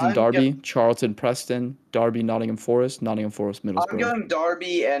 Leeds and I'm Derby, Charlton, Preston, Derby, Nottingham Forest, Middlesbrough. I'm going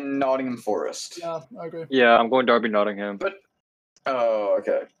Derby and Nottingham Forest. Yeah, I agree. Yeah, I'm going Derby Nottingham. But oh,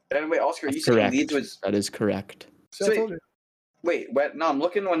 okay. Anyway, Oscar, you That's said correct. Leeds was That is correct. See, So I told you. wait. No, I'm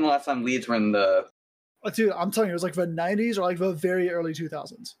looking when the last time Leeds were in the. Dude, I'm telling you, it was like the 90s or like the very early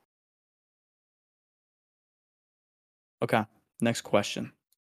 2000s. Okay, next question.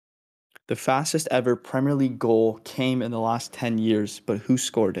 The fastest ever Premier League goal came in the last 10 years, but who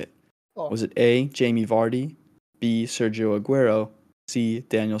scored it? Oh. Was it A, Jamie Vardy, B, Sergio Aguero, C.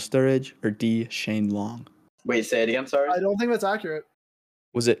 Daniel Sturridge, or D. Shane Long? Wait, say it again. Sorry. I don't think that's accurate.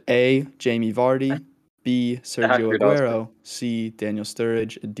 Was it A. Jamie Vardy, B. Sergio Accurate also. Aguero, C. Daniel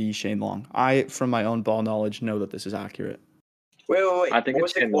Sturridge, D. Shane Long? I, from my own ball knowledge, know that this is accurate. Wait. I think what it's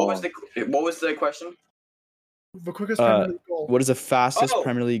was the, Shane what Long. was the what was the question? The quickest Premier League goal. What is the fastest Oh.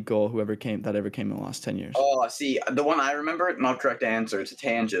 Premier League goal that ever came in the last 10 years? Oh, see, the one I remember, not correct answer. It's a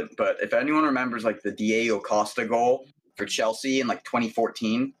tangent, but if anyone remembers like the Diego Costa goal for Chelsea in like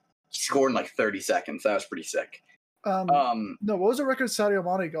 2014, he scored in like 30 seconds. That was pretty sick. No, what was the record Sadio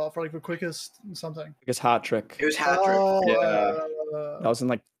Mane got for like the quickest something? Biggest hat trick. It was hat trick. Oh, That was in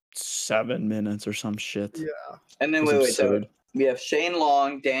like 7 minutes or some shit. yeah. And then It was wait, so absurd. we have Shane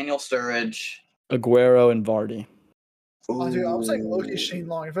Long, Daniel Sturridge. Aguero and Vardy. Dude, I was saying Loki Ooh. Shane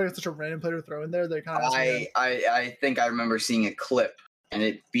Long. If I get such a random player to throw in there, they kind of. I think I remember seeing a clip and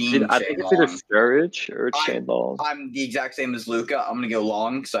it being I Shane think it's either Long. Sturridge or it's Shane Long. I'm the exact same as Luca. I'm gonna go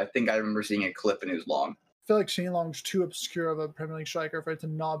Long, so I think I remember seeing a clip and it was Long. I feel like Shane Long's too obscure of a Premier League striker for it to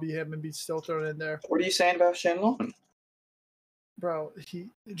not be him and be still thrown in there. What are you saying about Shane Long? Bro, do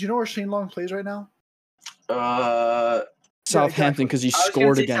you know where Shane Long plays right now? Southampton, because he I was gonna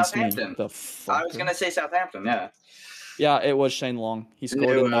scored say against me. Southampton. The fuck. I was gonna say Southampton. Yeah. Yeah, it was Shane Long. He scored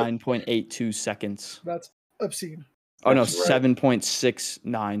Knew in it. 9.82 seconds. That's obscene. Oh no, That's right.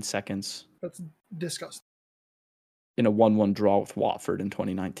 7.69 seconds That's disgusting. in a 1-1 draw with Watford in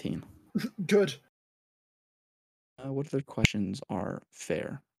 2019. Good. What other questions are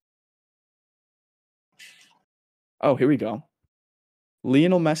fair? Oh, here we go.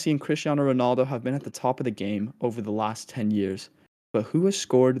 Lionel Messi and Cristiano Ronaldo have been at the top of the game over the last 10 years. But who has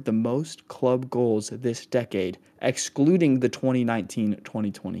scored the most club goals this decade, excluding the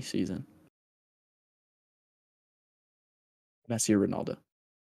 2019-2020 season? Messi or Ronaldo?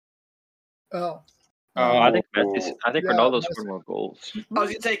 Oh. I think Ronaldo Messi. scored more goals. I was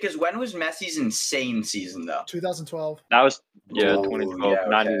gonna say because when was Messi's insane season though? 2012. That was Oh, 2012, yeah, okay.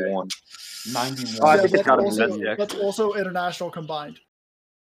 91. 91. Oh, I think it's that's, gotta be also, Messi, that's also international combined.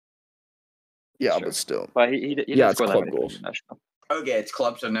 Yeah, Sure. but still. But he Yeah, didn't it's score that club many goals. international. Okay, it's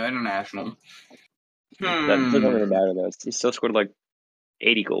club, so no international. That doesn't really matter though. He still scored like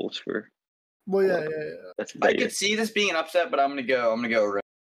 80 goals for. Well, yeah. That's I that year. could see this being an upset, but I'm gonna go.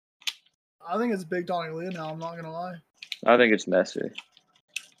 I think it's Big Donnie Lee now. I'm not gonna lie. I think it's Messi.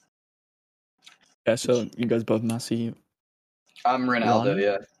 Yeah, so you guys both Messi. I'm Ronaldo.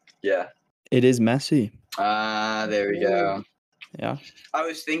 Ron? Yeah. It is Messi. There we go. Yeah. I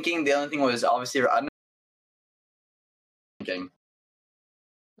was thinking the only thing was obviously I'm thinking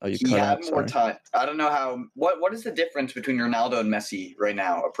Oh, you he cut had out. more Sorry. time. I don't know how. What is the difference between Ronaldo and Messi right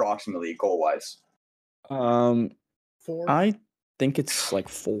now, approximately goal wise? 4. I think it's like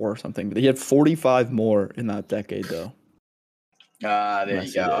 4 or something. But he had 45 more in that decade, though. There Messi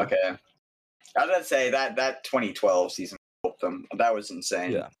you go. did. Okay. I was gonna say that 2012 season helped them. That was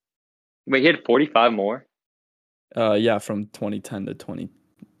insane. Yeah. Wait, he had 45 more? Yeah, from 2010 to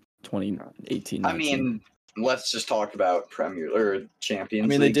 2018. I mean, let's just talk about Premier or Champions. I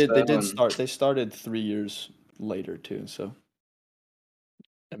mean, they League did and- start. They started 3 years later too, so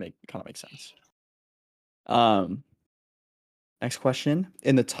that kind of makes sense. Next question.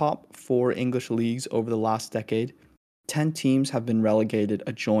 In the top 4 English leagues over the last decade, 10 teams have been relegated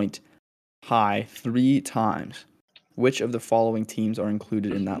a joint high 3 times. Which of the following teams are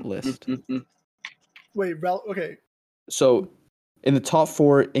included in that list? Wait, okay. So, in the top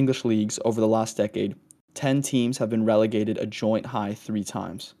 4 English leagues over the last decade, 10 teams have been relegated a joint high 3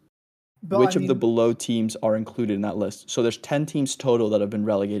 times. But Which of the below teams are included in that list? So there's 10 teams total that have been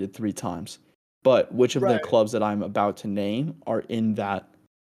relegated 3 times. But which of the Right. clubs that I'm about to name are in that?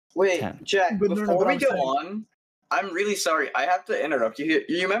 Wait, 10. Jack, But no, before but we I'm go saying- on, I'm really sorry. I have to interrupt you here.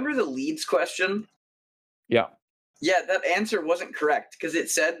 You remember the Leeds question? Yeah. Yeah, that answer wasn't correct because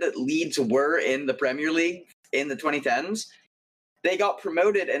it said that Leeds were in the Premier League in the 2010s. They got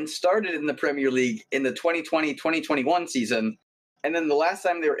promoted and started in the Premier League in the 2020-2021 season. And then the last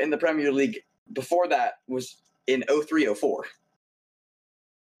time they were in the Premier League before that was in 03-04.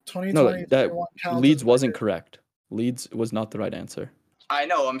 2020, No, that 21 counts Leeds as wasn't record. correct. Leeds was not the right answer. I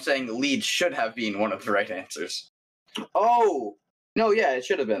know, I'm saying Leeds should have been one of the right answers. Oh! No, yeah, it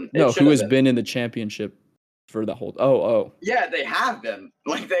should have been. No, who has been in the championship for the whole... Oh. Yeah, they have been.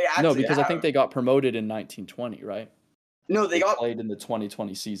 Like, they actually No, because I think have. they got promoted in 1920, right? No, they got played in the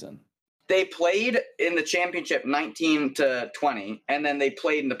 2020 season. They played in the championship 19 to 20, and then they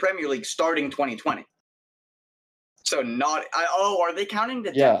played in the Premier League starting 2020. So not. Are they counting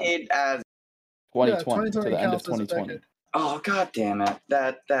the Yeah. decade as? 2020 to the end of counts as a 2020. decade. Oh, god damn it!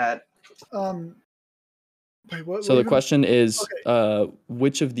 That. Wait, what? So the question is, Okay.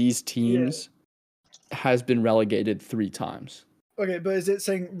 which of these teams has been relegated 3 times? Okay, but is it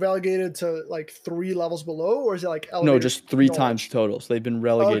saying relegated to like 3 levels below, or is it like No, elevated just to 3 times Norwich? total. So they've been Okay,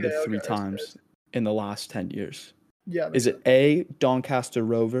 relegated okay, 3 that's times good. in the last 10 years. Yeah, Is makes it sense. A, Doncaster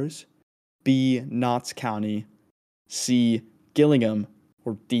Rovers, B, Notts County, C, Gillingham,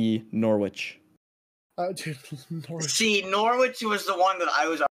 or D, Norwich? Dude, Norwich. See, Norwich was the one that I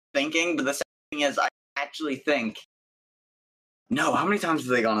was thinking, but the second thing is, I actually think. No, how many times have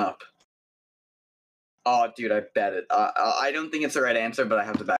they gone up? Oh, dude, I bet it. I don't think it's the right answer, but I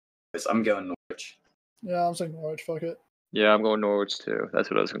have to bet this. I'm going Norwich. Yeah, I'm saying Norwich. Fuck it. Yeah, I'm going Norwich too.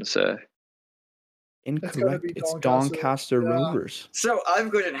 That's what I was gonna say. It's gotta Incorrect. be It's Doncaster. Doncaster Yeah. Rovers. So I have a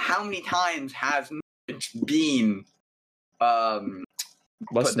question: how many times has Norwich been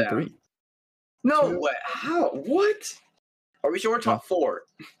Less put than down? 3. No 2. way. How? What? Are we sure we're top 4?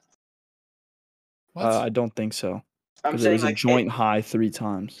 What? I don't think so. I'm Because it saying was a like joint high 3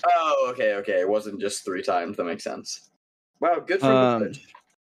 times. Oh, okay. It wasn't just 3 times. That makes sense. Wow, good for Norwich.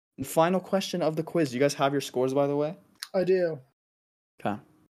 Final question of the quiz. You guys have your scores, by the way? I do. Okay.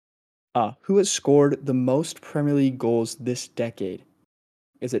 Who has scored the most Premier League goals this decade?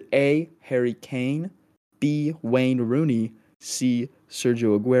 Is it A, Harry Kane, B, Wayne Rooney, C,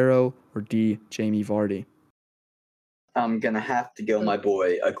 Sergio Aguero, or D, Jamie Vardy? I'm gonna have to go, my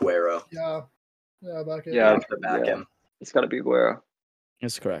boy Aguero. Yeah. Yeah, back in. Yeah, I have to back him. it's gotta be Aguero.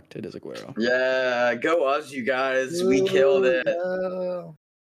 That's correct. It is Aguero. Yeah, go us, you guys. We killed it. Yeah.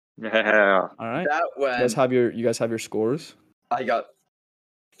 Yeah. All right. That You guys went. have your scores? I got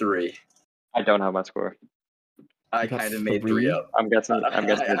 3. I don't have my score. I You got kind of made 3 3? up. I'm guessing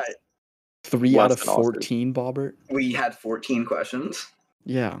it's 3 out less of than Oscar. 14, Bobbert? We had 14 questions.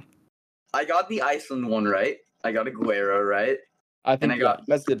 Yeah. I got the Iceland one right. I got Aguero right. I think I got- you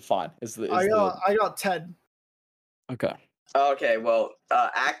guys did fine. I got 10. Okay. Okay, well,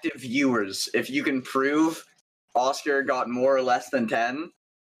 active viewers, if you can prove Oscar got more or less than 10,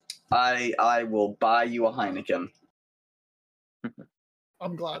 I will buy you a Heineken.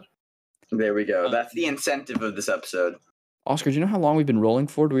 I'm glad. There we go. That's the incentive of this episode. Oscar, do you know how long we've been rolling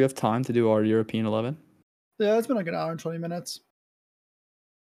for? Do we have time to do our European 11? Yeah, it's been like an hour and 20 minutes.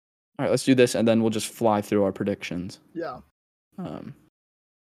 All right, let's do this, and then we'll just fly through our predictions. Yeah.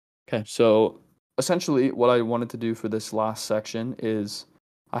 Okay, so essentially what I wanted to do for this last section is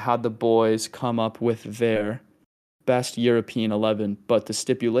I had the boys come up with their best European 11, but the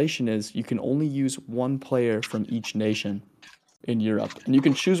stipulation is you can only use one player from each nation in Europe, and you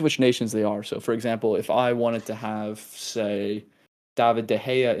can choose which nations they are. So, for example, if I wanted to have, say, David De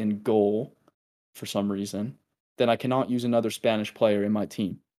Gea in goal for some reason, then I cannot use another Spanish player in my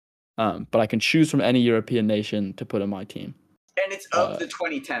team. But I can choose from any European nation to put in my team. And it's of the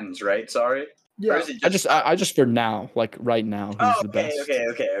 2010s, right? Sorry? Or Yeah. is it I just for now, like right now, who's the best?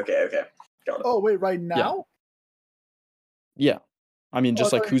 Okay. Got it. Oh, wait, right now? Yeah. I mean,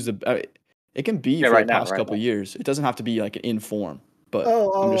 just I like thought who's the... it can be Yeah, for right the now, past right couple now. years. It doesn't have to be like in form, but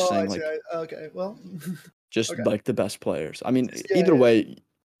Oh, I'm just saying I see. like Okay, well. just okay. like the best players. I mean, Yeah,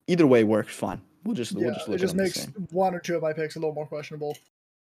 either way works fine. We'll just it look just at them the makes same. 1 or 2 of my picks a little more questionable.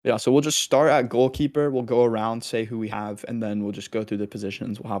 Yeah, so we'll just start at goalkeeper. We'll go around, say who we have, and then we'll just go through the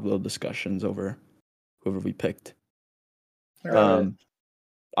positions. We'll have little discussions over whoever we picked. All right.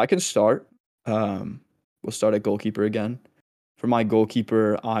 I can start. We'll start at goalkeeper again. For my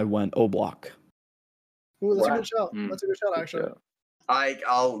goalkeeper, I went Oblak. Ooh, that's a Wow. good shout. That's a good shout, actually.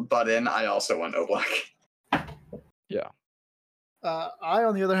 I'll butt in. I also went Oblak. Yeah. I,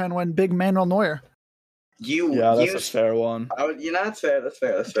 on the other hand, went big Manuel Neuer. That's a fair one. That's fair.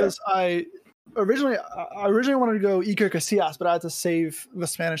 Because I originally wanted to go Iker Casillas, but I had to save the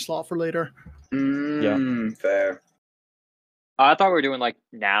Spanish slot for later. Fair. I thought we were doing like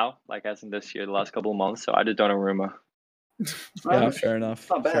now, like as in this year, the last couple of months. So I just done a rumor. Yeah, fair enough.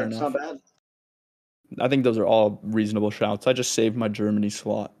 Not bad. Fair It's enough. not bad. I think those are all reasonable shouts. I just saved my Germany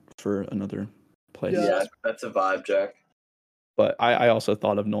slot for another place. Yeah. That's a vibe, Jack. But I also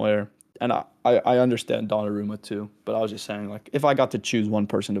thought of Neuer. And I understand Donnarumma too. But I was just saying, like, if I got to choose one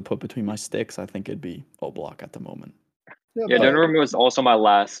person to put between my sticks, I think it'd be Oblak at the moment. Yeah, but- Donnarumma was also my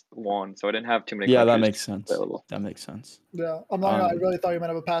last one, so I didn't have too many. Yeah, that countries makes sense. available. That makes sense. Yeah, I'm not. I really thought you might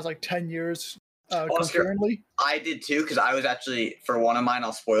have a past like 10 years Oscar, concurrently. I did too, because I was actually, for one of mine,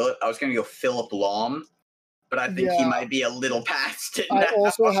 I'll spoil it. I was going to go Philip Lahm, but I think he might be a little past it I now.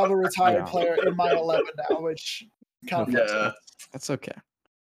 also have a retired Yeah. player in my 11 now, which kind of Yeah. That's okay.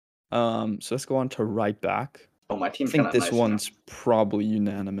 So let's go on to right back. Oh, my I team's think kind of this nice one's probably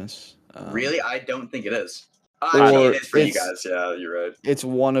unanimous. Really? I don't think it is. Or Actually, it is for you it's- guys. Yeah, you're right. It's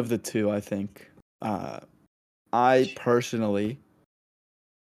one of the two, I think. I personally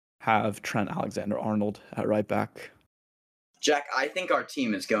have Trent Alexander-Arnold at right back. Jack, I think our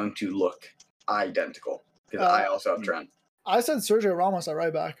team is going to look identical because I also have Trent I said Sergio Ramos at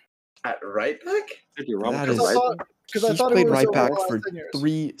right back. at right back. Sergio Ramos That is is- right. Because I He's thought it played was right over back the last for 10 years.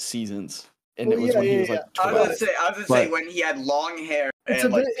 3 seasons, and Well, it was yeah, when he yeah, was like yeah. I was 12. gonna say But- when he had long hair It's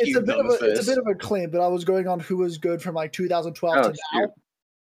and a bit, like it's a pubes bit on of his a, it's a face. bit of a claim, but I was going on who was good from like 2012 Oh, to now. shoot.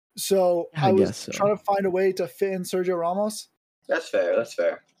 So I I was guess so. trying to find a way to fit in Sergio Ramos. That's fair. That's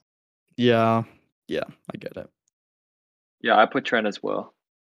fair. Yeah, I get it. Yeah, I put Trent as well.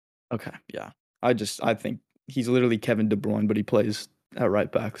 Okay, yeah. I think he's literally Kevin De Bruyne, but he plays at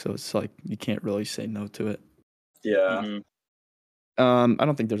right back, so it's like you can't really say no to it. Yeah. Mhm. I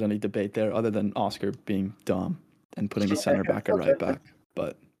don't think there's any debate there other than Oscar being dumb and putting a center back at right back.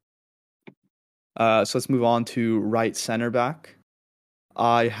 But so let's move on to right center back.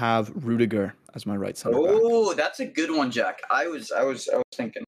 I have Rudiger as my right center back. Oh, that's a good one, Jack. I was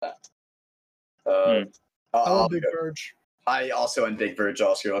thinking that. Hmm. I I'll love Big go. Verge. I also am Big Verge,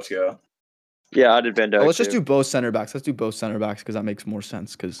 Oscar. Let's go. Yeah, I did Van Dijk. Oh, let's just too. do both center backs. Let's do both center backs because that makes more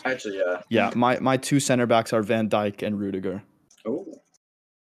sense. Because Actually, yeah. yeah, my 2 center backs are Van Dijk and Rudiger. Oh,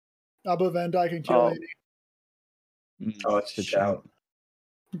 I put Van Dijk and Oh. Chiellini. oh, it's a Good shout.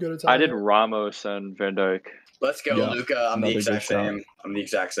 Good I Italian. did Ramos and Van Dijk. Let's go, Yeah, Luca. I'm the another exact good shout. same. I'm the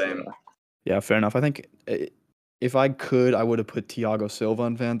exact same. Yeah, fair enough. I think if I could, I would have put Thiago Silva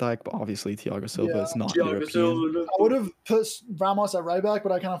and Van Dijk, but obviously Thiago Silva Yeah. is not European. I would have put Ramos at right back,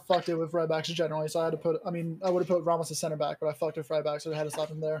 but I kind of fucked it with right backs generally. So I had to put. I mean, I would have put Ramos as center back, but I fucked with right back, so I had to slap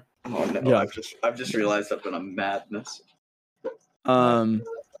him there. Oh no! Yeah. I've just realized I've been a madness.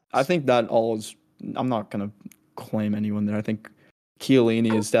 I think that all is. I'm not gonna claim anyone there. I think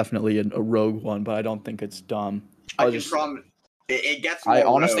Chiellini is definitely a rogue one, but I don't think it's dumb. I can promise. It gets. More I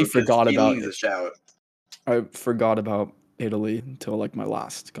honestly rogue 'cause forgot about Chiellini's it. a shout. I forgot about Italy until like my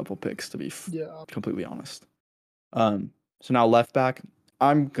last couple picks, to be Yeah. completely honest. So now left back,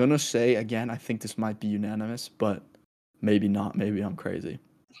 I'm gonna say again, I think this might be unanimous, but maybe not. Maybe I'm crazy.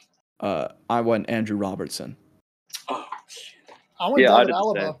 I went Andrew Robertson. Oh shit! I went Yeah, I David did the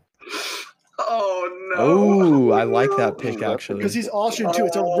Alaba Oh no! Oh, I like that pick Ooh, that's a actually. because he's Austrian too.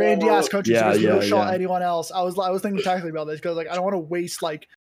 It's a randy ass country. Yeah, so there's no yeah, shot yeah. anyone else. I was thinking tactically about this because like I don't want to waste like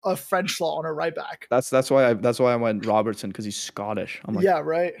a French slot on a right back. That's why I went Robertson because he's Scottish. I'm like, Yeah,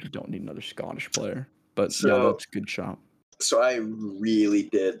 right. you don't need another Scottish player. But yeah, So- that's a good shot. So I really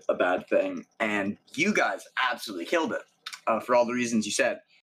did a bad thing, and you guys absolutely killed it for all the reasons you said.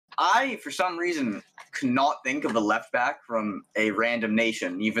 I, for some reason, could not think of a left back from a random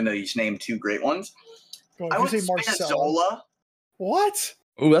nation, even though you just named 2 great ones. Going I to went say Marcelo. Spinazzola, What?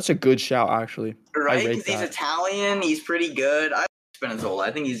 Oh, that's a good shout actually. right? rate Because he's that. Italian, he's pretty good. I like Spinazzola.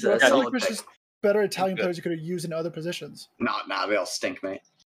 I think he's a Well, I think solid there's pick. just better Italian Good. players you could have used in other positions. Nah, they all stink, mate.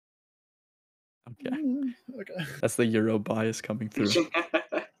 Okay, Okay. that's the Euro bias coming through.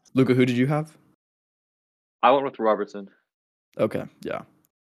 Luca, who did you have? I went with Robertson. Okay, yeah.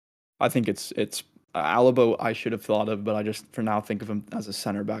 I think it's Alaba. I should have thought of, but I just for now think of him as a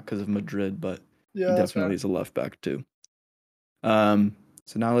center back because of Madrid. But Yeah, he that's definitely fair. is a left back too.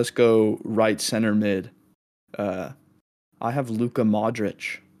 So now let's go right center mid. I have Luka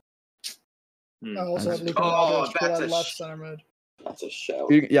Modric. Hmm. I also That's- have Luka Oh, Modric, but that's I a left sh- center mid. That's a show.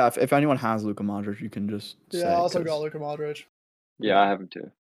 Yeah, if anyone has Luka Modric, you can just Yeah, say, I also 'cause- got Luka Modric. Yeah, I have him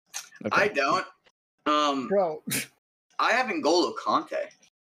too. okay. I don't. Bro, I have N'Golo Conte.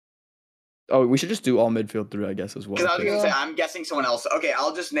 Oh, we should just do all midfield 3, I guess, as well. Because I was 'cause- going to say, I'm guessing someone else. Okay,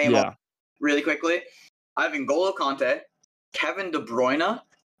 I'll just name yeah, up really quickly. I have N'Golo Conte, Kevin De Bruyne,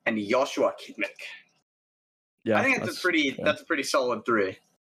 and Joshua Kimmich. yeah. I think that's a pretty solid 3.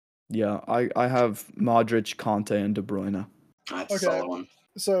 Yeah, I have Modric, Conte, and De Bruyne. That's Okay. a solid one.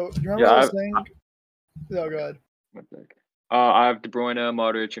 so you remember Yeah, what I was I- saying? No, go ahead. One sec. I have De Bruyne,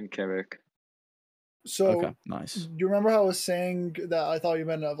 Modric, and Kimmich. So Okay, nice. do you remember how I was saying that I thought you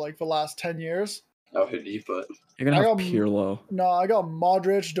meant of like the last 10 years? Oh, who did you put? You're gonna I have got- Pirlo, No, I got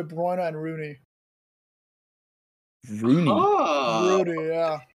Modric, De Bruyne, and Rooney. Rooney. Oh, Rooney,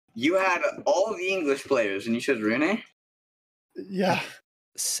 yeah. you had all the English players, and you said Rooney? Yeah.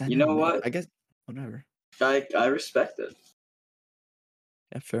 Center You know mid. what? I guess whatever. I respect it.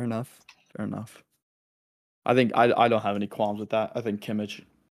 Yeah, fair enough. Fair enough. I think I don't have any qualms with that. I think Kimmich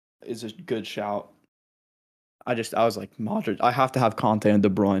is a good shout. I was like Modric. I have to have Conte and De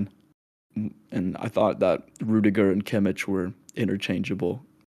Bruyne, and I thought that Rudiger and Kimmich were interchangeable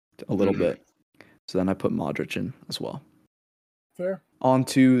a little Mhm. bit. So then I put Modric in as well. Fair. On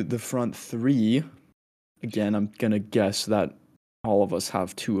to the front 3. Again, I'm gonna guess that all of us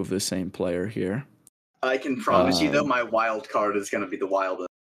have 2 of the same player here. I can promise you, though, my wild card is going to be the wildest.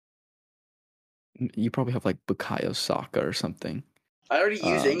 You probably have like Bukayo Saka or something. I already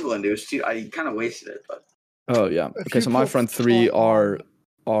used Um, England. It was too. I kind of wasted it, but Oh yeah. If Okay, you so my put front three Tottenham-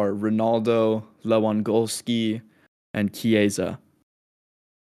 are Ronaldo, Lewandowski, and Chiesa.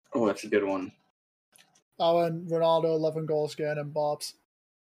 oh, that's a good one. I went Ronaldo, 11 goals again, and Bob's.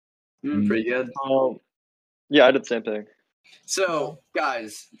 Pretty good. Yeah, I did the same thing. So,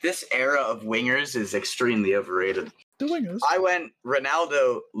 guys, this era of wingers is extremely overrated. The wingers. I went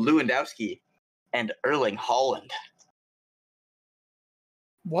Ronaldo, Lewandowski, and Erling Haaland.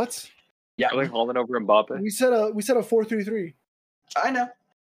 What? Yeah, Erling Haaland over Mbappe. We said a 4-3-3. I know.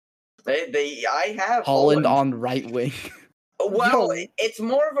 I have Holland Haaland. on right wing. Well, Yo. it's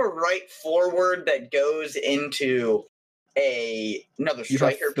more of a right forward that goes into another You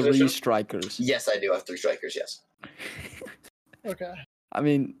have striker three position. strikers. Yes, I do have 3 strikers. Yes. Okay. I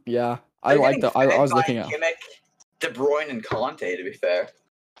mean, yeah. I They're like getting the I fed was by looking at Kimmich, De Bruyne, and Conte. To be fair.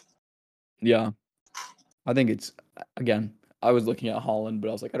 yeah. I think it's again, I was looking at Holland, but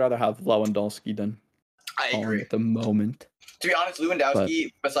I was like, I'd rather have Lewandowski than I Holland agree. at the moment. To be honest,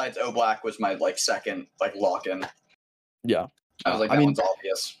 Lewandowski, besides Oblak, was my second lock-in. Yeah. I was like, I that mean, one's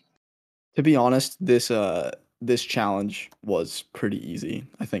obvious. to be honest, this challenge was pretty easy.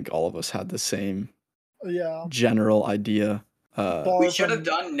 I think all of us had the same Yeah. general idea. Bar We should have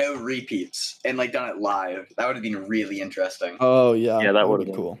from- done no repeats and done it live. That would have been really interesting. Oh yeah, Yeah, that would would've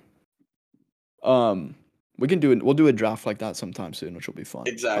be been- cool. We can do it. We'll do a draft like that sometime soon, which will be fun.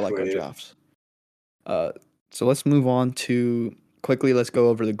 I like our Exactly. drafts. So let's move on to quickly. Let's go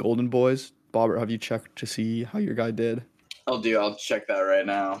over the Golden Boys. Bobbert, have you checked to see how your guy did? I'll check that right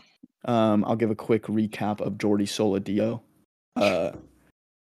now. I'll give a quick recap of Jordi Soladio. God,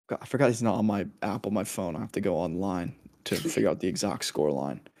 I forgot he's not on my app on my phone. I have to go online to figure out the exact score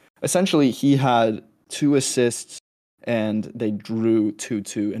line. Essentially, he had 2 assists and they drew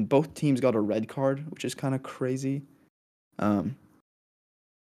 2-2, and both teams got a red card, which is kind of crazy.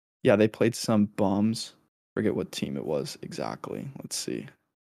 Yeah, they played some bums. Forget what team it was exactly. Let's see.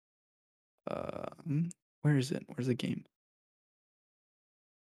 Where is it? Where's the game?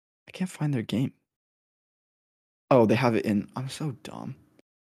 I can't find their game. Oh, they have it in. I'm so dumb.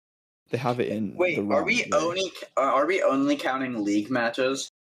 They have it in. Wait, the are wrong we way. only counting league matches?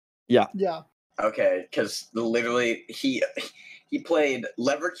 Yeah. Okay, because literally he played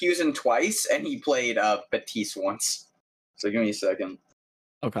Leverkusen twice and he played Betis once. So give me a second.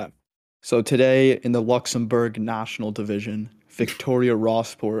 Okay. So today in the Luxembourg National Division, Victoria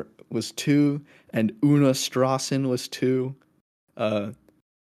Rosport was 2 and Una Strassen was 2.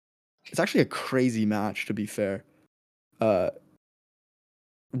 It's actually a crazy match, to be fair.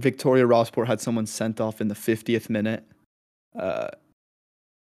 Victoria Rosport had someone sent off in the 50th minute.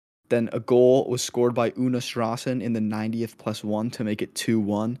 Then a goal was scored by Una Strassen in the 90th +1 to make it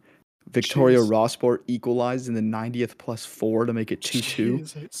 2-1. Victoria Jeez. Rosport equalized in the 90th +4 to make it 2-2.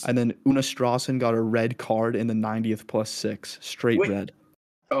 Jesus. And then Una Strassen got a red card in the 90th +6. Straight Wait. red.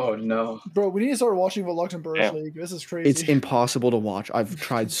 Oh no. Bro, we need to start watching the Luxembourg Yeah. League. This is crazy. It's impossible to watch. I've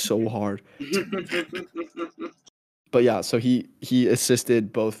tried so hard. But yeah, so he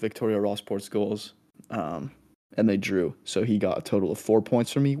assisted both Victoria Rosport's goals, and they drew. So he got a total of 4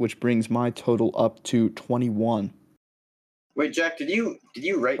 points from me, which brings my total up to 21 Wait, Jack, did you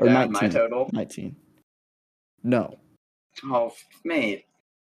write or down 19. my total? 19. No, Oh, mate.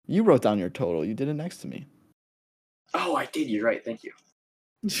 you wrote down your total. You did it next to me. Oh, I did. You're right. Thank you.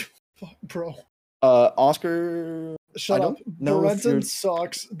 Fuck, bro. Oscar. Shut I up. don't know if you're- Brenton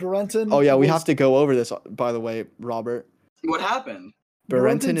sucks. Brenton. Oh yeah, we was- have to go over this. By the way, Robert. What happened?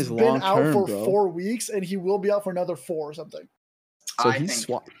 Brenton Brenton's is been long out term, for bro. 4 weeks, and he will be out for another 4 or something. So I he's think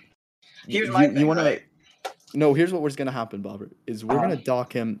swapped. here's my thing, You want right? to? No, here's what was gonna happen, Bobbert. Is we're Uh-huh. gonna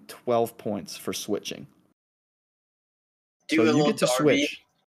dock him 12 points for switching. Do So a you little get to Darby. switch.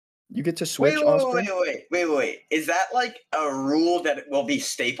 You get to switch, Wait, Oscar. wait. Is that like a rule that will be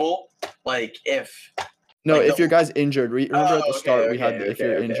staple? Like if No, like if the- your guy's injured, remember at the okay, start we had okay, if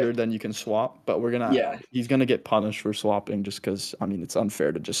you're okay. injured, then you can swap. But we're gonna, Yeah. he's gonna get punished for swapping just because. I mean, it's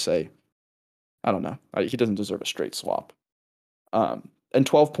unfair to just say, I don't know. He doesn't deserve a straight swap. And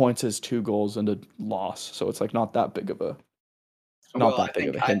 12 points is 2 goals and a loss, so it's like not that big of a, not that big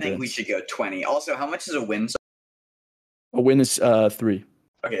of a I hindrance. think we should go 20. Also, how much is a win? A win is 3.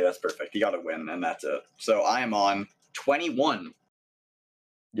 Okay, that's perfect. You got to win, and that's it. So I am on 21.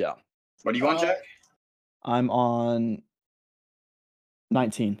 Yeah, What do you want, Jack? I'm on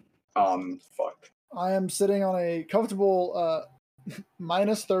 19. Fuck. I am sitting on a comfortable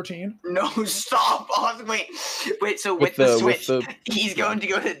Minus 13. No, stop. Oh, wait. So with the switch, he's going to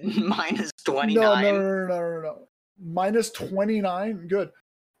go to minus 29. No. Minus 29. Good.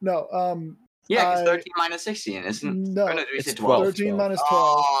 No. Yeah, because 13 minus 16 isn't. No, or no, did we say it's 12? 13 minus 12.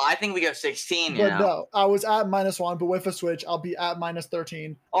 Oh, I think we go 16. But no, I was at minus 1, but with a switch, I'll be at minus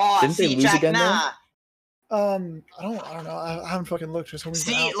 13. Oh, Didn't they lose again, nah. I don't know. I haven't fucking looked.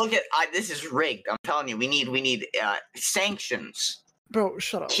 See, look at this is rigged. I'm telling you, we need sanctions. Bro,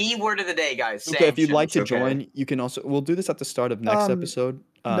 shut up. Keyword of the day, guys. Okay, if you'd like to join, you can also. We'll do this at the start of next episode.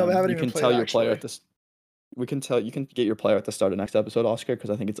 No, we haven't you even can played tell it, your player actually. at this. We can tell you can get your player at the start of next episode, Oscar, because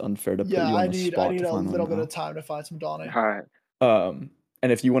I think it's unfair to put you on the spot. I need to a find little them bit now. of time to find some Donnie. All right.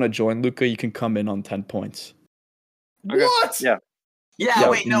 And if you want to join Luca, you can come in on 10 points. Okay. What? Yeah. Yeah,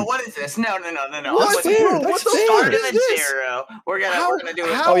 wait, no, what is this? No. What? That's fair. Bro, That's what the fair. fuck Start is him at this? 0. We're gonna do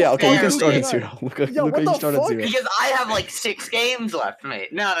it. how Oh yeah, okay, you fair can start is at that? 0. Luca, Yeah, what you the start at fuck? 0. Because I have like 6 games left,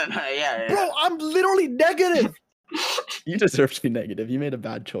 mate. No, yeah. Bro, I'm literally negative. You deserve to be negative. You made a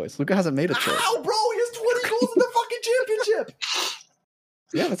bad choice. Luca hasn't made a choice. How, bro? He has 20 goals in the fucking championship.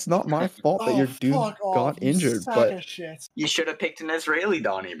 Yeah, it's not my fault that your dude fuck off, got you injured, sack but of shit. You should have picked an Israeli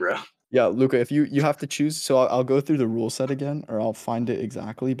Donnie, bro. yeah, Luca, if you have to choose, so I'll go through the rule set again, or I'll find it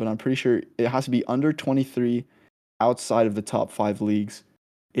exactly, but I'm pretty sure it has to be under 23, outside of the top 5 leagues,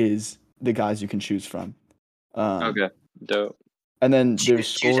 is the guys you can choose from. Okay. Dope. And then Choose there's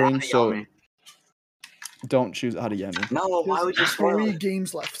scoring, so Adeyemi. don't choose Adeyemi. No, why would you There's spoil 3 it?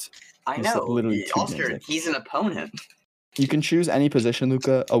 games left. I He's know. literally 2 games Oscar, left. he's an opponent. You can choose any position,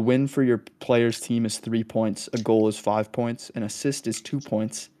 Luca. A win for your player's team is 3 points. A goal is 5 points. An assist is 2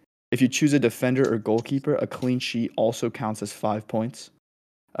 points. If you choose a defender or goalkeeper, a clean sheet also counts as 5 points.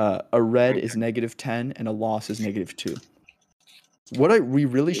 A red is -10, and a loss is -2. What we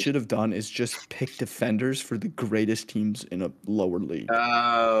really should have done is just pick defenders for the greatest teams in a lower league.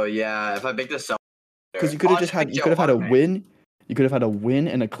 Oh yeah, if I picked this up, Because you could have just had a win. You could have had a win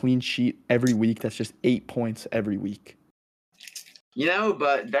and a clean sheet every week. That's just 8 points every week. You know,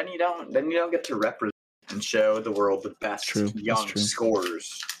 but then you don't get to represent and show the world the best young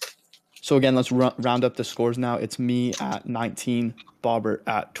scorers. So again, let's round up the scores now. It's me at 19, Bobbert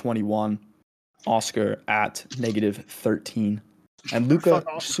at 21, Oscar at -13, and Luca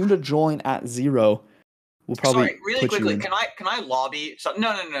soon to join at 0. We'll probably Sorry, really quickly. Can I lobby? No.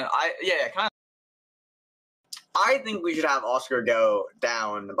 Can I think we should have Oscar go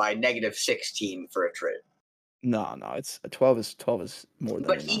down by -16 for a trade. No, it's 12 is more than.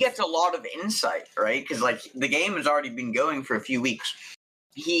 But enough. he gets a lot of insight, right? Because like the game has already been going for a few weeks.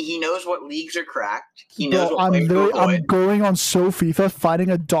 He knows what leagues are cracked. He knows what players to avoid. I'm going on FIFA,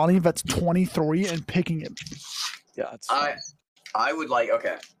 finding a Donnie that's 23 and picking him. Yeah, it's. I would like.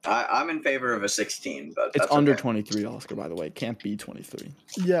 Okay, I'm in favor of a 16, but it's that's under okay. 23, Oscar. By the way, it can't be 23.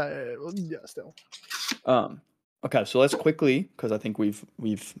 Yeah, still. Okay, so let's quickly, because I think we've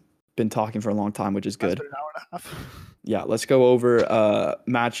been talking for a long time, which is good. That's been an hour and a half. Yeah, let's go over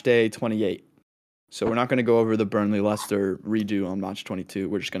match day 28. So we're not going to go over the Burnley-Leicester redo on match 22.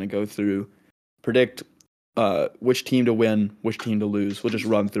 We're just going to go through, predict which team to win, which team to lose. We'll just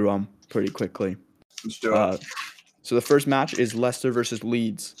run through them pretty quickly. Let's do it. So the first match is Leicester versus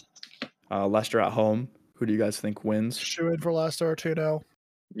Leeds. Leicester at home. Who do you guys think wins? Shooting for Leicester 2-0.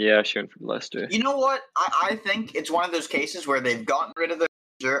 Yeah, shooting for Leicester. You know what? I think it's one of those cases where they've gotten rid of the.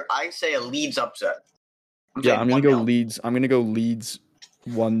 I say a Leeds upset. I'm gonna go Leeds. I'm gonna go Leeds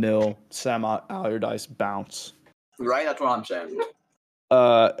 1-0. Sam Allardyce bounce. Right, that's what I'm saying.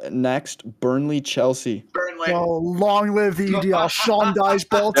 Next, Burnley-Chelsea. Burnley. Oh, long live the EDL. Sean dies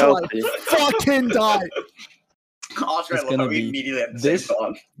ball till I fucking die. Oscar, It's I love gonna how we be immediately have the same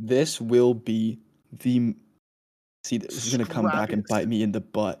thought. This will be the. See, this is gonna come back and bite me in the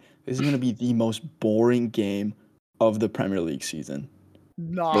butt. This is gonna be the most boring game of the Premier League season.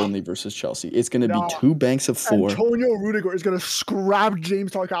 Nah. Burnley versus Chelsea. It's gonna be 2 banks of 4. Antonio Rudiger is going to scrap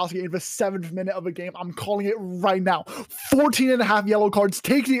James Tarkowski in the 7th minute of a game. I'm calling it right now. 14 and a half yellow cards.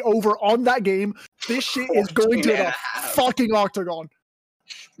 Take the over on that game. This shit is going to the fucking octagon.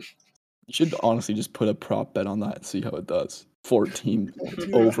 You should honestly just put a prop bet on that and see how it does. 14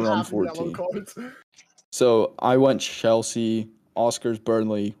 over on 14. So I went Chelsea. Oscar's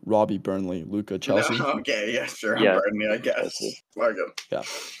Burnley, Robbie Burnley, Luca Chelsea. No, okay, yeah, sure. Yeah. I'm Burnley, I guess. Welcome. Yeah.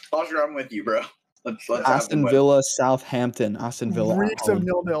 Oscar, I'm with you, bro. Let's Aston Villa, Southampton. Aston Villa. Reeks of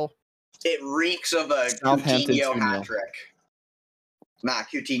 0-0. It reeks of a Southampton Coutinho 2-0. hat trick.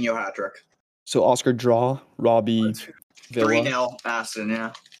 Coutinho hat trick. So Oscar draw, Robbie, Villa. 3-0 Aston,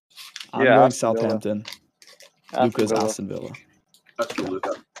 yeah. I'm Yeah, going Aston Villa. Southampton. Aston Luca's Villa. Aston Villa. That's good,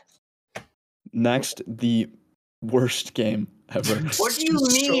 Luca. Next, the worst game ever. What do you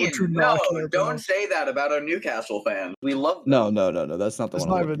So mean? true No, knock there, bro. don't say that about our Newcastle fans. We love them. No. That's not the It's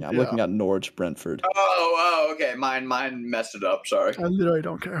one I'm not looking even- at. I'm yeah. looking at Norwich Brentford. Oh, okay. Mine messed it up. Sorry. I literally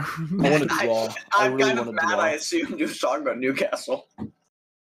don't care. I want to draw. I I'm really kind want of to mad. draw. I assumed you were talking about Newcastle.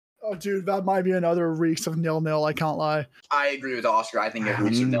 Oh, dude, that might be another reeks of 0-0. I can't lie. I agree with Oscar. I think it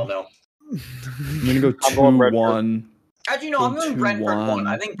reached a 0-0. I'm gonna go I'm going Brentford. 2-1. Actually, no, I'm going Brentford 1.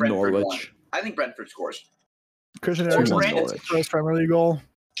 I think Brentford won. Norwich. I think Brentford scores. Christian 2-1 Eriksen's Norwich. first Premier League goal.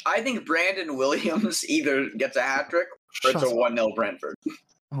 I think Brandon Williams either gets a hat trick or it's Shut a up. 1-0 Brentford.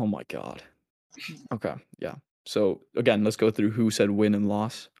 Oh my god. Okay, yeah. So again, let's go through who said win and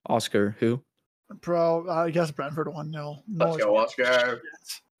loss. Oscar, who? Bro, I guess Brentford 1-0. Let's go, Oscar.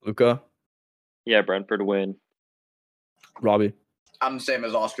 Luca, Yeah, Brentford win. Robbie. I'm the same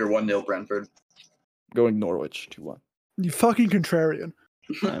as Oscar, 1-0 Brentford. Going Norwich 2-1. You fucking contrarian.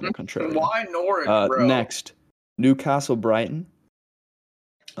 I am a contrarian. Why Norwich, bro? Next, Newcastle Brighton.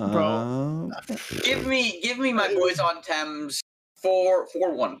 Bro. Give me my boys on Thames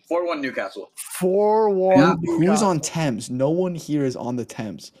 4-1. 4-1 Newcastle. 4-1. Who's on Thames? No one here is on the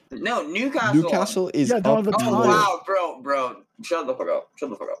Thames. No, Newcastle. Newcastle is Yeah, up don't have a Oh, time. wow, bro. Shut the fuck up.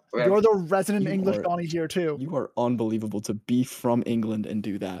 Okay? You're the resident You English are- Donnie here, too. You are unbelievable to be from England and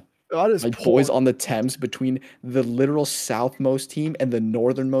do that. That is My poor. boys on the Thames between the literal southmost team and the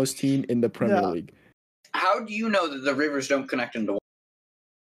northernmost team in the Premier Yeah. League. How do you know that the rivers don't connect into one?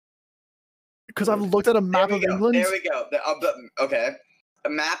 Because I've looked at a map There of we go. England. There we go. Okay.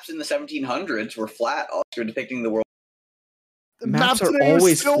 Maps in the 1700s were flat, Oscar, depicting the world. The Maps map are today is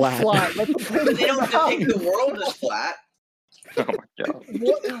always still flat. That's the point But of they don't the map. depict the world as flat. Oh my god.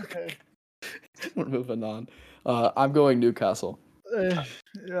 What? Okay. We're moving on. I'm going Newcastle. Yeah.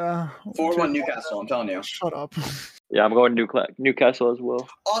 4-1 Newcastle, I'm telling you. Shut up. Yeah, I'm going Newcastle as well.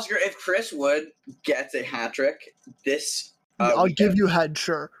 Oscar, if Chris Wood gets a hat trick this I'll weekend- give you head,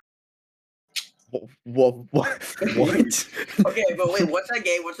 sure. What? Okay, but wait, what's that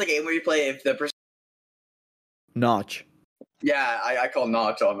game? What's the game where you play if the person? Notch. Yeah, I call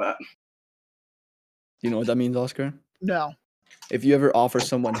notch on that. You know what that means, Oscar? No. If you ever offer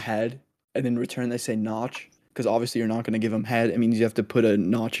someone head and in return they say notch, because obviously you're not going to give them head, it means you have to put a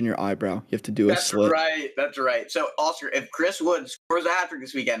notch in your eyebrow. You have to do a That's slit. right. That's right. So, Oscar, if Chris Wood scores a hat trick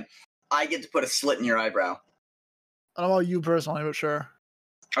this weekend, I get to put a slit in your eyebrow. I don't know about you personally, but sure.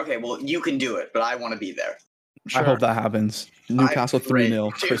 Okay, well, you can do it, but I want to be there. Sure. I hope that happens. Newcastle I'm great.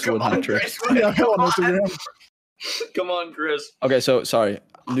 3-0. Dude, Chris come Wood on, hat trick. Chris Wood, Yeah, come on on. Instagram. Come on, Chris. Okay, so sorry.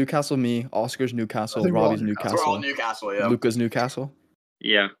 Newcastle, me. Oscar's Newcastle. I think we're all Robbie's Newcastle. We're all Newcastle. Newcastle, yeah. Luca's Newcastle.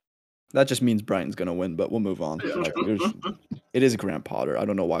 Yeah. That just means Brighton's going to win, but we'll move on. Like, it is Graham Potter. I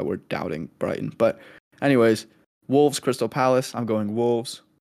don't know why we're doubting Brighton. But anyways, Wolves, Crystal Palace. I'm going Wolves.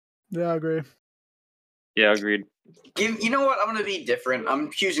 Yeah, I agree. Yeah, agreed. You know what? I'm going to be different. I'm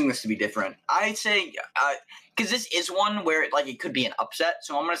choosing this to be different. I say, because this is one where it could be an upset,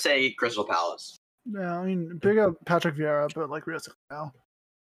 so I'm going to say Crystal Palace. Yeah, I mean, big up Patrick Vieira, but like realistically now.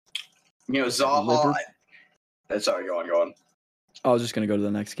 You know, Zaha. Liver- Sorry, go on. I was just going to go to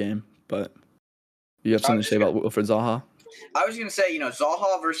the next game, but you have I something to was say just about Wilfred Zaha? I was going to say,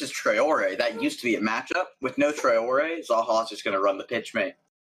 Zaha versus Traore, that used to be a matchup. With no Traore, Zaha's just going to run the pitch, mate.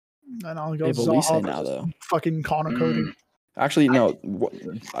 And I'll go They have Elise Zaha now, versus though. fucking Connor Cody. Actually, no.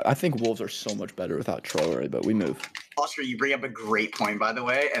 I think Wolves are so much better without Traore, but we move. Oscar, you bring up a great point, by the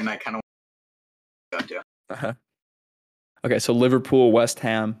way, and I kind of want to. Uh-huh. Okay, so Liverpool, West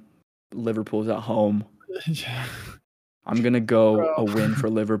Ham. Liverpool's at home. Yeah. I'm going to go Bro. a win for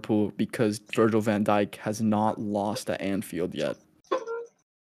Liverpool because Virgil van Dijk has not lost at Anfield yet.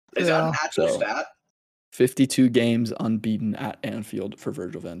 Is that Yeah. an actual So- stat? 52 games unbeaten at Anfield for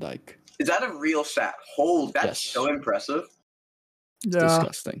Virgil van Dijk. Is that a real stat? Hold, that's Yes. so impressive. Yeah.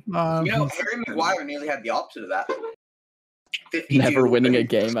 Disgusting. Harry Maguire nearly had the opposite of that. 52. Never winning a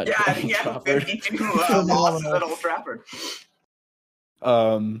game at Yeah, Old he had Trafford. 52 losses at Old Trafford.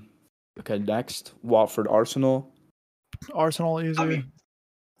 Okay, next. Watford, Arsenal. Arsenal easy. I mean,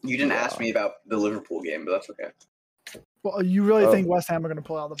 you didn't Yeah. ask me about the Liverpool game, but that's okay. Well, you really Oh. think West Ham are going to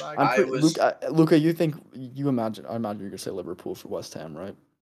pull out the bag? I'm was- Luca, I imagine you're going to say Liverpool for West Ham, right?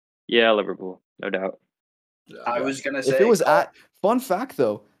 Yeah, Liverpool, no doubt. I was going to say. If it was fun fact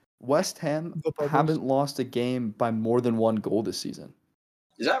though, West Ham The Bubbles. haven't lost a game by more than one goal this season.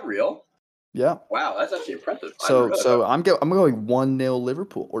 Is that real? Yeah. Wow, that's actually impressive. I didn't So realize I'm going 1-0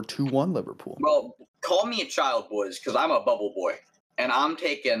 Liverpool or 2-1 Liverpool. that. Well, call me a child, boys, because I'm a bubble boy. And I'm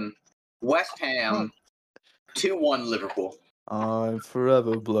taking West Ham 2-1 Liverpool. I'm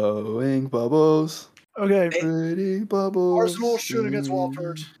forever blowing bubbles. Okay. Pretty bubbles. Arsenal shoot against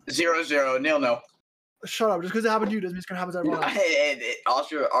Watford. 0-0, 0-0. Shut up. Just because it happened to you doesn't mean it's gonna happen to everyone else.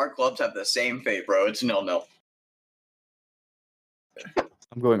 Also, our clubs have the same fate, bro. It's 0-0.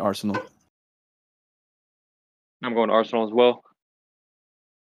 I'm going Arsenal. I'm going Arsenal as well.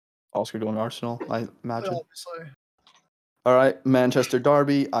 Oscar going Arsenal, I imagine. Obviously. All right, Manchester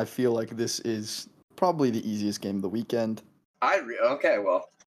Derby. I feel like this is probably the easiest game of the weekend. Okay, well,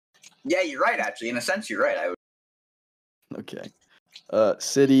 yeah, you're right. Actually, in a sense, you're right. Okay.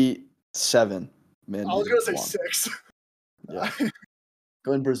 City 7. Man, I was gonna say 1. 6. Yeah.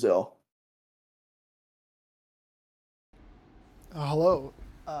 Going Brazil. Hello.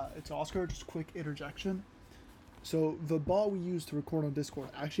 It's Oscar. Just a quick interjection. So the bot we used to record on Discord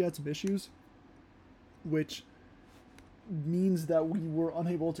actually had some issues, which means that we were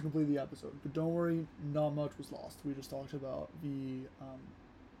unable to complete the episode. But don't worry, not much was lost. We just talked about the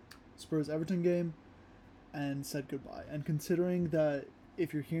Spurs Everton game and said goodbye. And considering that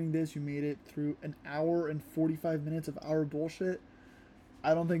if you're hearing this, you made it through an hour and 45 minutes of our bullshit,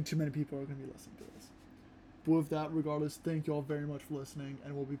 I don't think too many people are going to be listening to this. But with that, regardless, thank you all very much for listening,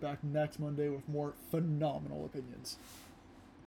 and we'll be back next Monday with more phenomenal opinions.